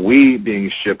 Why are we being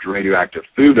shipped radioactive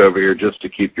food over here just to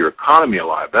keep your economy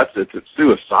alive? It's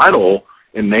suicidal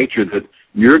in nature that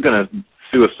you're going to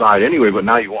suicide anyway, but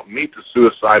now you want me to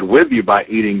suicide with you by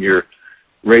eating your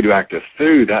radioactive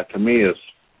food. That to me is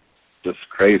just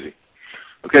crazy.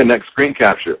 Okay, next screen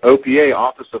capture. OPA,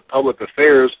 Office of Public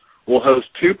Affairs, will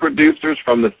host 2 producers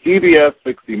from the CBS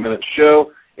 60 Minutes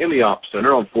show in the Ops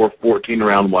Center on 4/14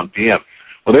 around 1 p.m.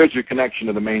 Well, there's your connection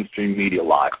to the mainstream media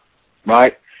live,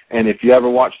 right? And if you ever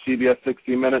watch CBS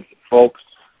 60 Minutes, folks,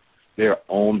 they're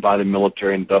owned by the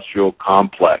military-industrial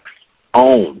complex.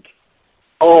 Owned.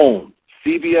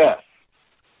 CBS,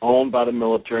 owned by the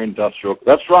military-industrial.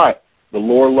 That's right. The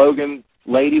Laura Logan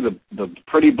lady, the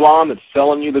pretty blonde that's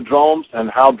selling you the drones and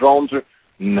how drones are.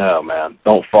 No, man,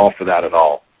 don't fall for that at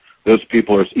all. Those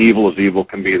people are as evil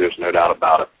can be. There's no doubt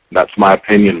about it. That's my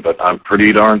opinion, but I'm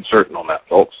pretty darn certain on that,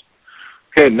 folks.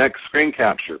 Okay, next screen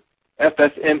capture.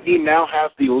 FSME now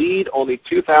has the lead on the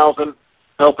 2000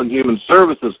 Health and Human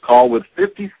Services call with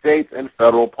 50 states and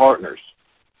federal partners.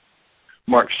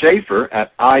 Mark Schaefer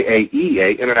at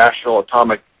IAEA, International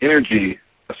Atomic Energy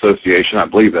Association, I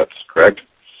believe that's correct,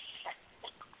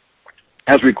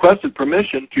 has requested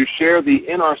permission to share the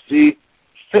NRC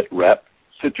SITREP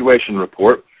situation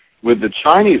report with the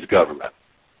Chinese government.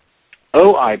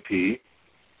 OIP,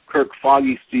 Kirk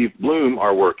Foggy, Steve Bloom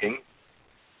are working.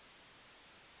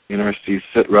 NRC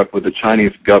SITREP with the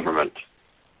Chinese government.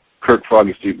 Kirk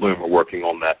Foggy, Steve Bloom are working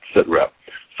on that SITREP.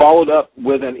 Followed up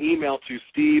with an email to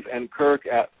Steve and Kirk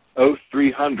at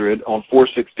 0300 on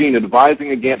 4/16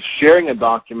 advising against sharing a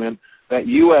document that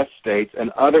U.S. states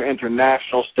and other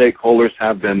international stakeholders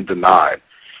have been denied.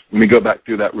 Let me go back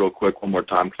through that real quick one more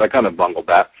time because I kind of bungled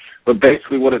that. But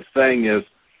basically what it's saying is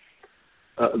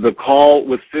the call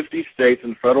with 50 states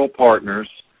and federal partners,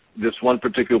 this one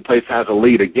particular place has a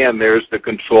lead. Again, there's the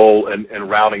control and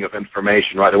routing of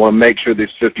information, right? They want to make sure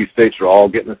these 50 states are all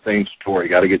getting the same story. You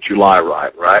got to get your lie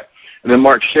right? And then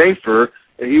Mark Schaefer,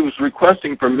 he was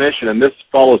requesting permission, and this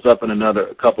follows up in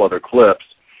a couple other clips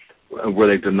where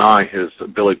they deny his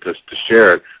ability to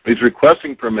share it. But he's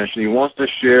requesting permission. He wants to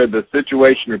share the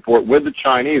situation report with the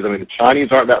Chinese. I mean, the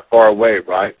Chinese aren't that far away,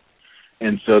 right?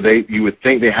 And so you would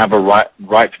think they have a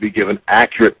right to be given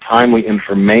accurate, timely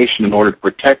information in order to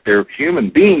protect their human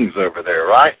beings over there,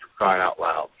 right? For crying out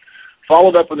loud.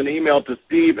 Followed up with an email to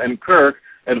Steve and Kirk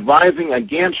advising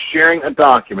against sharing a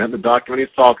document, the document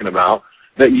he's talking about,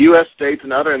 that U.S. states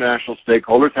and other international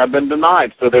stakeholders have been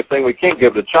denied. So they're saying we can't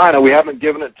give it to China. We haven't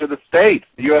given it to the states.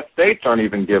 The U.S. states aren't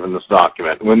even given this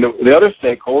document. When the other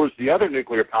stakeholders, the other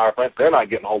nuclear power plants, they're not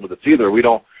getting hold of this either. We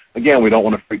don't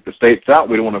want to freak the states out.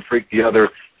 We don't want to freak the other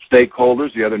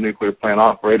stakeholders, the other nuclear plant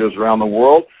operators around the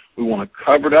world. We want to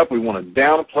cover it up. We want to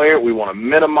downplay it. We want to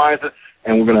minimize it,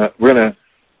 and we're gonna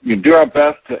do our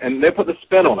best to. And they put the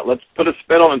spin on it. Let's put a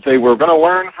spin on it and say we're going to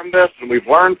learn from this, and we've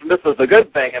learned from this. It's a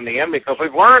good thing in the end because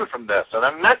we've learned from this, and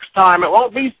then next time it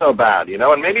won't be so bad,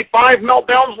 And maybe 5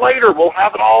 meltdowns later we'll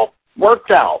have it all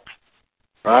worked out,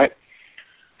 right?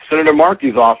 Senator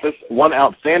Markey's office, one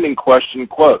outstanding question,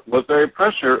 quote, was there a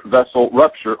pressure vessel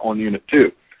rupture on Unit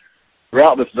 2?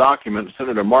 Throughout this document,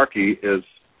 Senator Markey has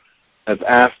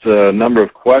asked a number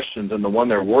of questions, and the one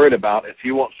they're worried about is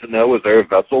he wants to know, was there a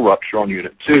vessel rupture on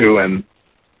Unit 2? And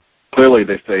clearly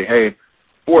they say, hey,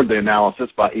 forward the analysis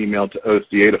by email to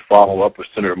OCA to follow up with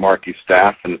Senator Markey's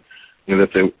staff, and they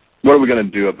say, what are we going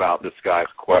to do about this guy's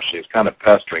question? He's kind of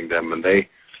pestering them, and they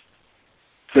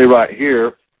say right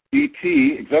here, ET,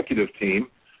 executive team,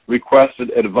 requested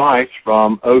advice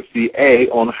from OCA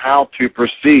on how to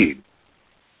proceed.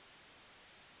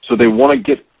 So they want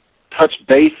to touch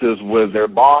bases with their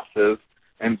bosses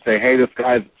and say, hey, this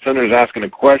senator's asking a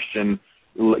question.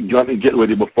 Let me get with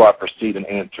you before I proceed and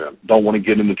answer him. Don't want to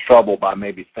get into trouble by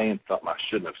maybe saying something I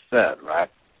shouldn't have said, right?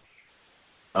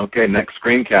 Okay, next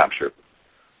screen capture.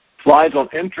 Slides on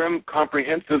interim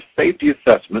comprehensive safety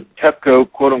assessment,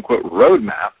 TEPCO quote-unquote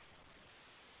roadmap.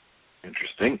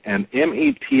 Interesting. And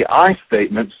METI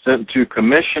statement sent to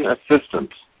commission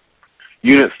assistants.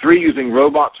 Unit 3 using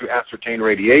robots to ascertain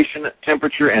radiation,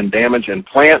 temperature, and damage in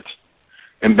plants.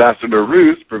 Ambassador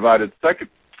Roos provided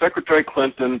Secretary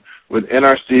Clinton with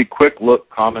NRC quick look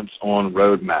comments on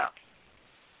roadmap.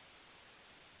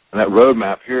 And that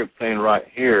roadmap here, it's saying right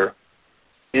here,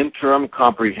 interim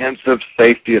comprehensive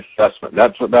safety assessment.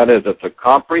 That's what that is. It's a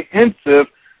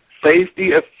comprehensive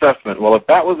safety assessment. Well, if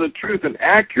that was the truth and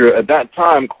accurate at that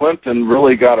time, Clinton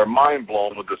really got her mind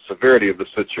blown with the severity of the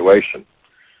situation.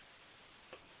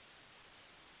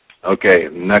 Okay,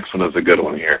 next one is a good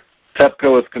one here.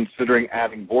 TEPCO is considering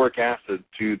adding boric acid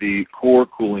to the core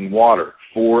cooling water,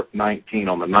 4/19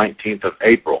 on the 19th of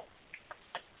April.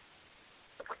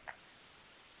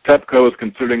 TEPCO is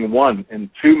considering 1,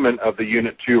 entombment of the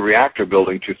Unit 2 reactor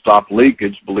building to stop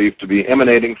leakage believed to be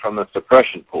emanating from the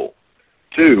suppression pool.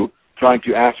 2, trying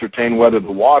to ascertain whether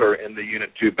the water in the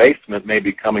Unit 2 basement may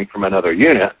be coming from another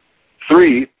unit.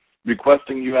 3,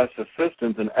 requesting U.S.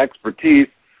 assistance and expertise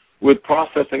with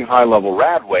processing high-level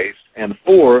rad waste. And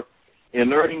 4,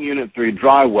 inerting Unit 3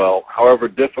 dry well, however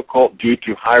difficult due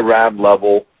to high rad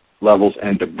levels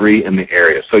and debris in the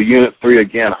area. So Unit 3,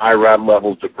 again, high rad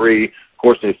levels, debris. Of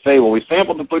course, they say, well, we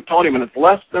sampled the plutonium, and it's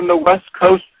less than the West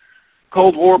Coast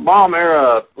Cold War bomb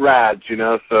era rads,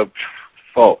 So,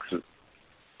 folks,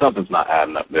 something's not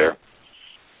adding up there.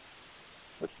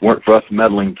 If it weren't for us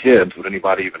meddling kids, would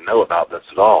anybody even know about this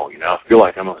at all? I feel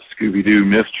like I'm a Scooby-Doo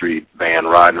mystery van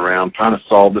riding around trying to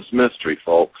solve this mystery,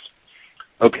 folks.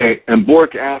 Okay, and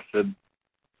boric acid,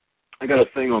 I got a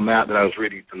thing on that I was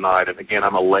reading tonight, and again,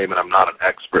 I'm a layman, I'm not an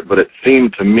expert, but it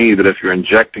seemed to me that if you're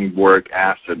injecting boric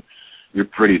acid, you're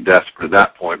pretty desperate at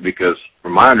that point, because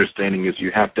from my understanding is you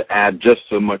have to add just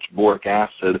so much boric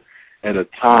acid at a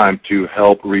time to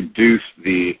help reduce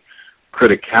the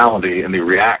criticality and the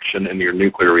reaction in your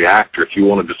nuclear reactor. If you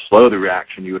wanted to slow the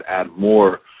reaction, you would add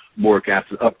more boric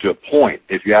acid up to a point.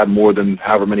 If you add more than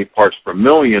however many parts per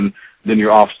million, then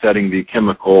you're offsetting the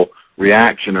chemical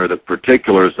reaction or the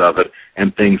particulars of it,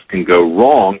 and things can go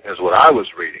wrong, is what I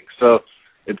was reading. So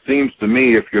it seems to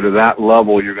me if you're to that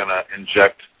level, you're going to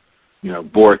inject,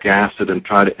 boric acid and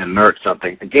try to inert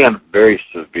something. Again, very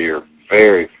severe,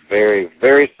 very, very,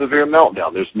 very severe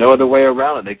meltdown. There's no other way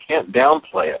around it. They can't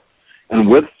downplay it. And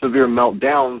with severe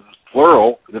meltdowns,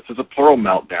 plural, this is a plural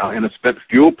meltdown, and a spent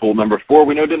fuel pool, number 4,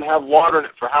 we know didn't have water in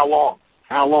it for how long?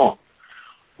 How long?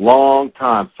 Long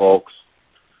time, folks.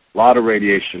 A lot of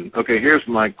radiation. Okay, here's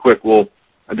my quick,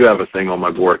 I do have a thing on my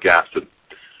boric acid.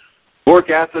 Boric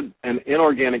acid, an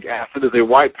inorganic acid, is a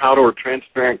white powder or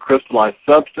transparent crystallized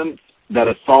substance that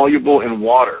is soluble in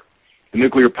water. In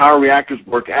nuclear power reactors,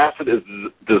 boric acid is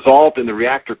dissolved in the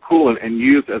reactor coolant and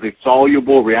used as a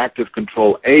soluble reactive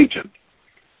control agent.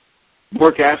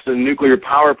 Boric acid in nuclear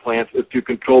power plants is to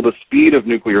control the speed of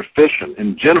nuclear fission.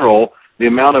 In general, the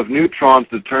amount of neutrons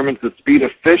determines the speed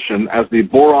of fission as the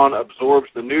boron absorbs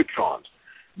the neutrons.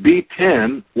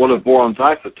 B10, one of boron's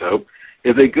isotope,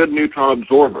 is a good neutron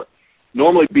absorber.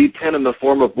 Normally, B10 in the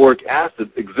form of boric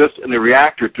acid exists in the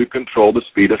reactor to control the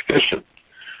speed of fission.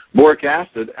 Boric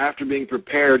acid, after being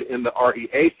prepared in the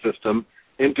REA system,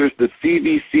 enters the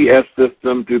CVCS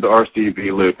system through the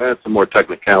RCV loop. That's some more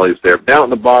technicalities there. Down at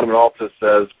the bottom, it also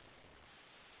says,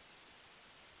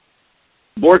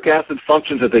 boric acid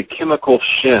functions as a chemical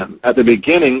shim. At the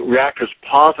beginning, reactor's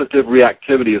positive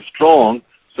reactivity is strong,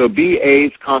 so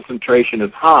BA's concentration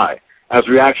is high. As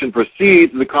reaction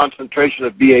proceeds, the concentration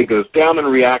of BA goes down and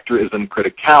the reactor is in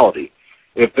criticality.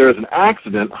 If there is an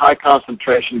accident, high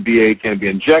concentration BA can be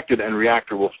injected and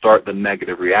reactor will start the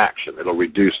negative reaction. It'll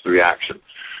reduce the reaction.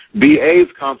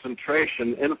 BA's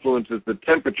concentration influences the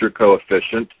temperature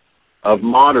coefficient of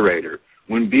moderator.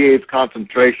 When BA's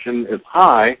concentration is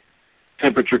high,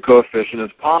 temperature coefficient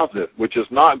is positive, which is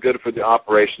not good for the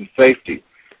operation safety.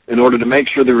 In order to make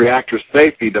sure the reactor's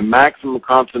safety, the maximum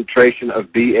concentration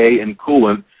of BA in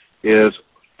coolant is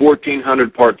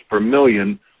 1,400 parts per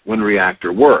million when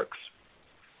reactor works.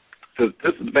 So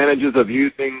disadvantages of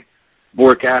using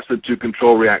boric acid to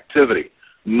control reactivity.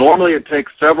 Normally it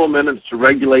takes several minutes to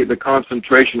regulate the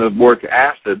concentration of boric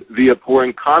acid via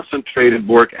pouring concentrated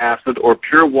boric acid or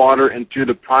pure water into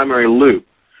the primary loop.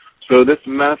 So this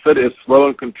method is slow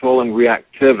in controlling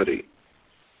reactivity.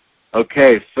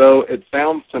 Okay, so it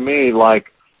sounds to me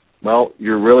like, well,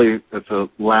 it's a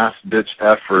last-ditch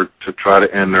effort to try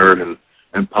to inert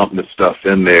and pump this stuff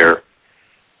in there.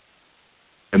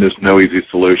 And there's no easy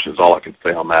solutions, all I can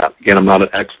say on that. Again, I'm not an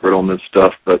expert on this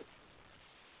stuff, but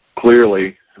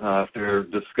clearly, if they're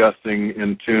discussing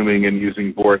entombing and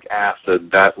using boric acid,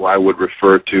 that I would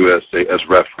refer to as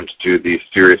reference to the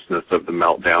seriousness of the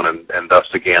meltdown, and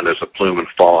thus, again, there's a plume and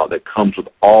fallout that comes with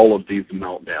all of these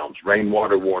meltdowns,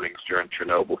 rainwater warnings during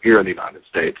Chernobyl here in the United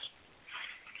States.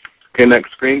 Okay,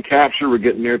 next screen capture. We're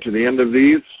getting near to the end of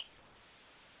these.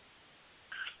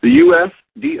 The U.S.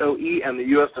 DOE and the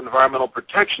U.S. Environmental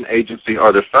Protection Agency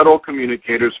are the federal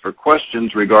communicators for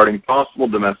questions regarding possible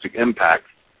domestic impacts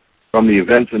from the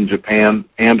events in Japan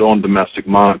and on domestic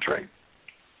monitoring.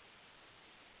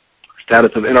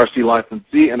 Status of NRC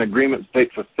licensee and agreement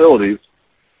state facilities.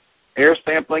 Air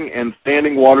sampling and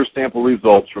standing water sample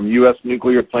results from U.S.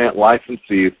 nuclear plant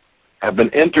licensees have been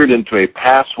entered into a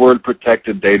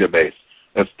password-protected database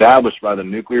established by the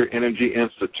Nuclear Energy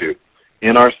Institute.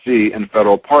 NRC and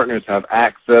federal partners have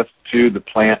access to the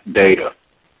plant data.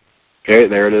 Okay,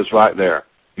 there it is right there.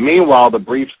 Meanwhile, the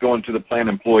briefs going to the plant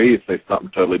employees say something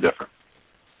totally different.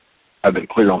 I've been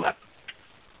clear on that.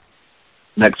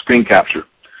 Next screen capture.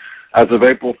 As of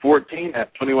April 14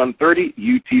 at 21:30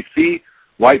 UTC,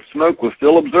 white smoke was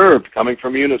still observed coming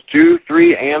from units 2,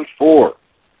 3, and 4.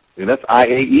 Yeah, that's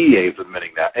IAEA is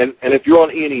admitting that. And if you're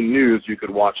on E&E News, you could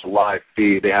watch a live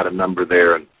feed. They had a number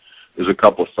there, and there's a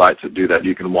couple of sites that do that.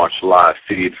 You can watch the live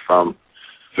feed from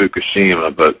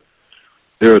Fukushima, but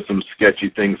there are some sketchy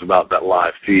things about that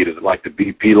live feed. Is it like the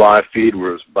BP live feed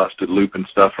where it's busted looping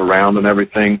stuff around and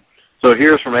everything? So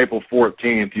here's from April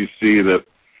 14th. You see that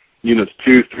units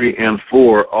 2, 3, and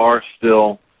 4 are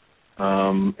still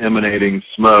emanating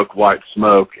smoke, white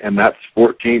smoke, and that's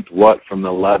 14th, what, from the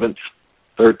 11th?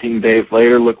 13 days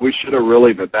later. Look, we should have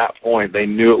really, at that point, they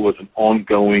knew it was an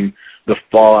ongoing, the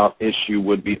fallout issue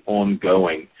would be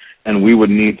ongoing, and we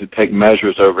would need to take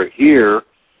measures over here,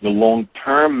 the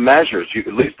long-term measures.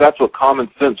 At least that's what common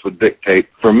sense would dictate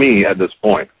for me at this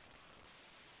point.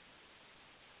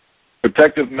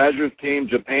 Protective Measures Team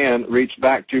Japan reached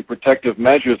back to Protective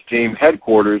Measures Team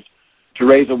headquarters to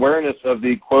raise awareness of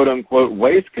the quote-unquote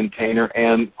waste container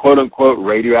and quote-unquote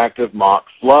radioactive mock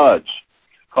sludge,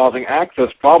 causing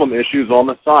access problem issues on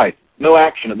the site. No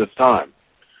action at this time.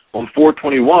 On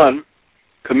 4/21,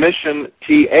 Commission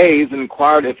TAs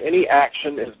inquired if any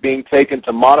action is being taken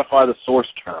to modify the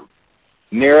source term.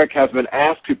 NERC has been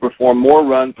asked to perform more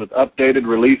runs with updated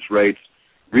release rates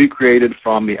recreated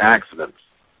from the accidents.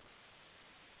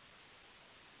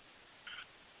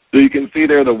 So you can see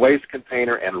there the waste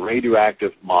container and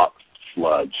radioactive mock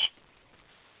sludge.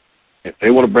 If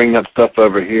they want to bring that stuff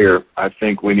over here, I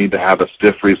think we need to have a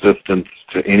stiff resistance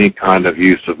to any kind of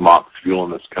use of mock fuel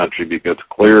in this country, because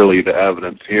clearly the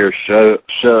evidence here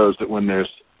shows that when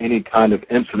there's any kind of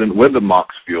incident with the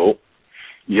mock fuel,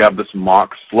 you have this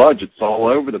mock sludge. It's all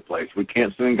over the place. We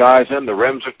can't send guys in. The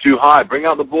rims are too high. Bring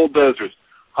out the bulldozers.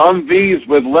 Humvees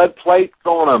with lead plates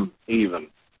on them even.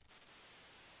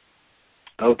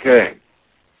 Okay.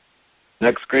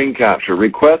 Next screen capture.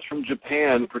 Request from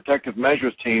Japan Protective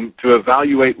Measures Team to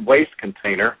evaluate waste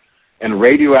container and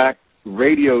radionuclide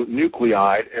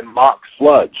in mock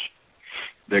sludge.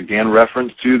 Again,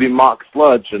 reference to the mock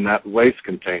sludge in that waste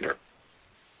container.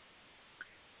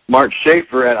 Mark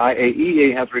Schaefer at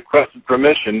IAEA has requested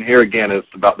permission, here again is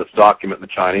about this document in the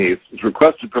Chinese, has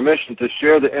requested permission to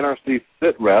share the NRC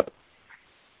SITREP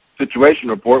situation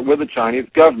report with the Chinese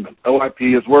government.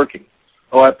 OIP is working.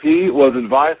 OIP was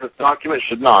advised this document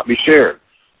should not be shared.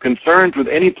 Concerns with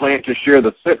any plan to share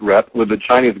the SITREP with the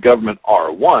Chinese government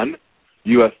are, 1,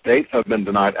 U.S. states have been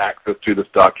denied access to this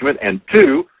document, and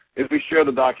 2, if we share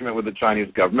the document with the Chinese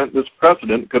government, this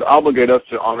precedent could obligate us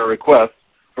to honor requests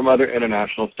from other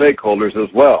international stakeholders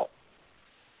as well.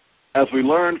 As we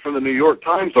learned from the New York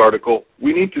Times article,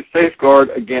 we need to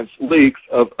safeguard against leaks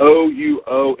of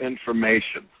OUO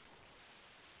information.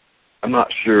 I'm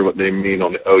not sure what they mean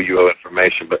on the OUO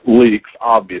information, but leaks,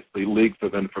 obviously, leaks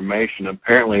of information.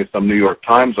 Apparently, some New York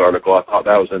Times article, I thought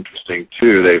that was interesting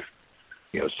too.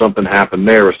 Something happened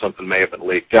there or something may have been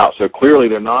leaked out. So clearly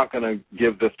they're not going to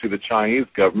give this to the Chinese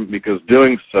government, because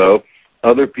doing so,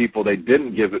 other people they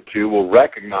didn't give it to will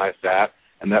recognize that,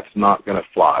 and that's not going to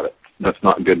fly. That's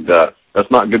not good.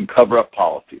 That's not good cover-up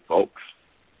policy, folks.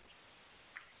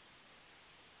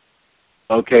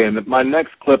 Okay, and my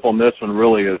next clip on this one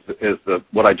really is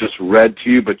what I just read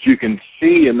to you, but you can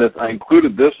see in this, I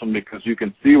included this one because you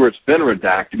can see where it's been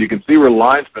redacted. You can see where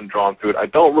lines been drawn through it. I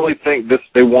don't really think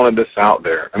they wanted this out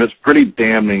there. I mean, it's pretty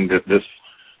damning that this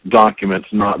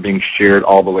document's not being shared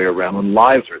all the way around when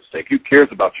lives are at stake. Who cares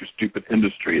about your stupid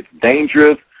industry? It's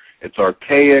dangerous, it's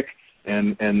archaic,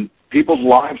 and people's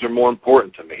lives are more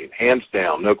important to me, hands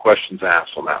down, no questions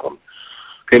asked on that one.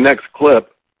 Okay, next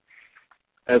clip.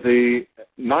 As a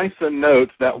NISA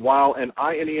notes that while an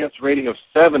INES rating of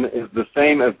 7 is the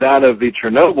same as that of the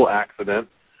Chernobyl accident,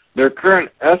 their current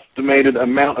estimated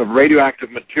amount of radioactive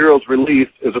materials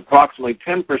released is approximately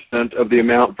 10% of the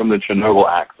amount from the Chernobyl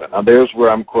accident. Now there's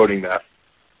where I'm quoting that,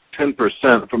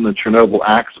 10% from the Chernobyl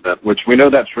accident, which we know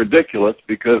that's ridiculous,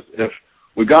 because if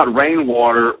we got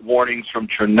rainwater warnings from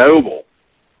Chernobyl,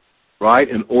 right,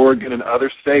 in Oregon and other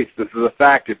states, this is a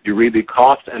fact. If you read the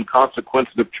Cost and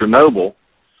Consequences of Chernobyl,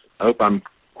 I hope I'm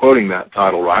quoting that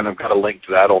title right. I've got a link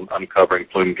to that on Uncovering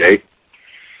Plumegate.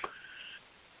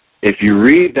 If you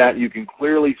read that, you can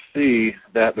clearly see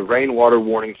that the rainwater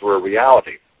warnings were a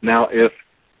reality. Now, if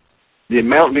the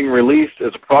amount being released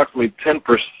is approximately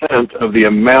 10% of the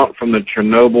amount from the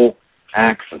Chernobyl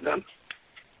accident,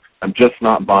 I'm just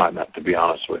not buying that, to be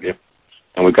honest with you.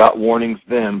 And we got warnings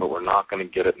then, but we're not going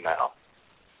to get it now.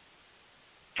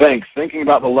 Thanks. Thinking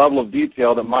about the level of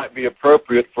detail that might be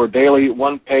appropriate for a daily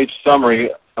one-page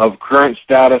summary of current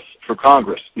status for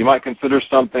Congress, you might consider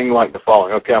something like the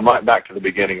following. Okay, I'm right back to the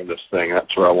beginning of this thing.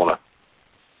 That's where I want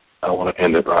to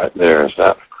end it right there. Is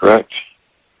that correct?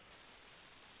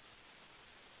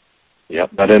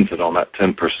 Yep, that ends it on that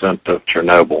 10% of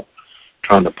Chernobyl.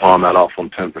 Trying to palm that off on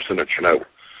 10% of Chernobyl.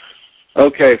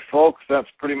 Okay, folks,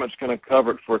 that's pretty much going to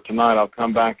cover it for tonight. I'll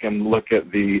come back and look at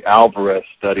the Alvarez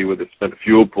study with the spent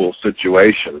fuel pool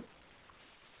situation,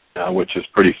 which is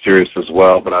pretty serious as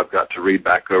well, but I've got to read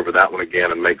back over that one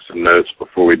again and make some notes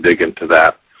before we dig into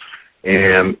that.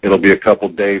 And it'll be a couple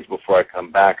days before I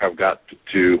come back. I've got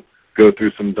to go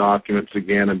through some documents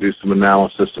again and do some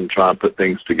analysis and try and put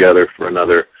things together for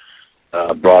another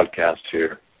broadcast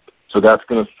here. So that's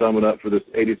going to sum it up for this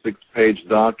 86-page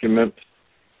document.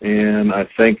 And I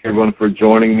thank everyone for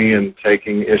joining me and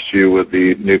taking issue with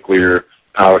the nuclear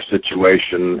power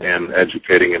situation and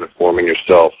educating and informing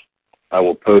yourself. I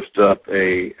will post up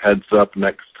a heads up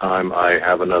next time I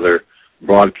have another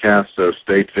broadcast, so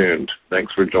stay tuned.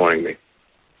 Thanks for joining me.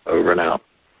 Over and out.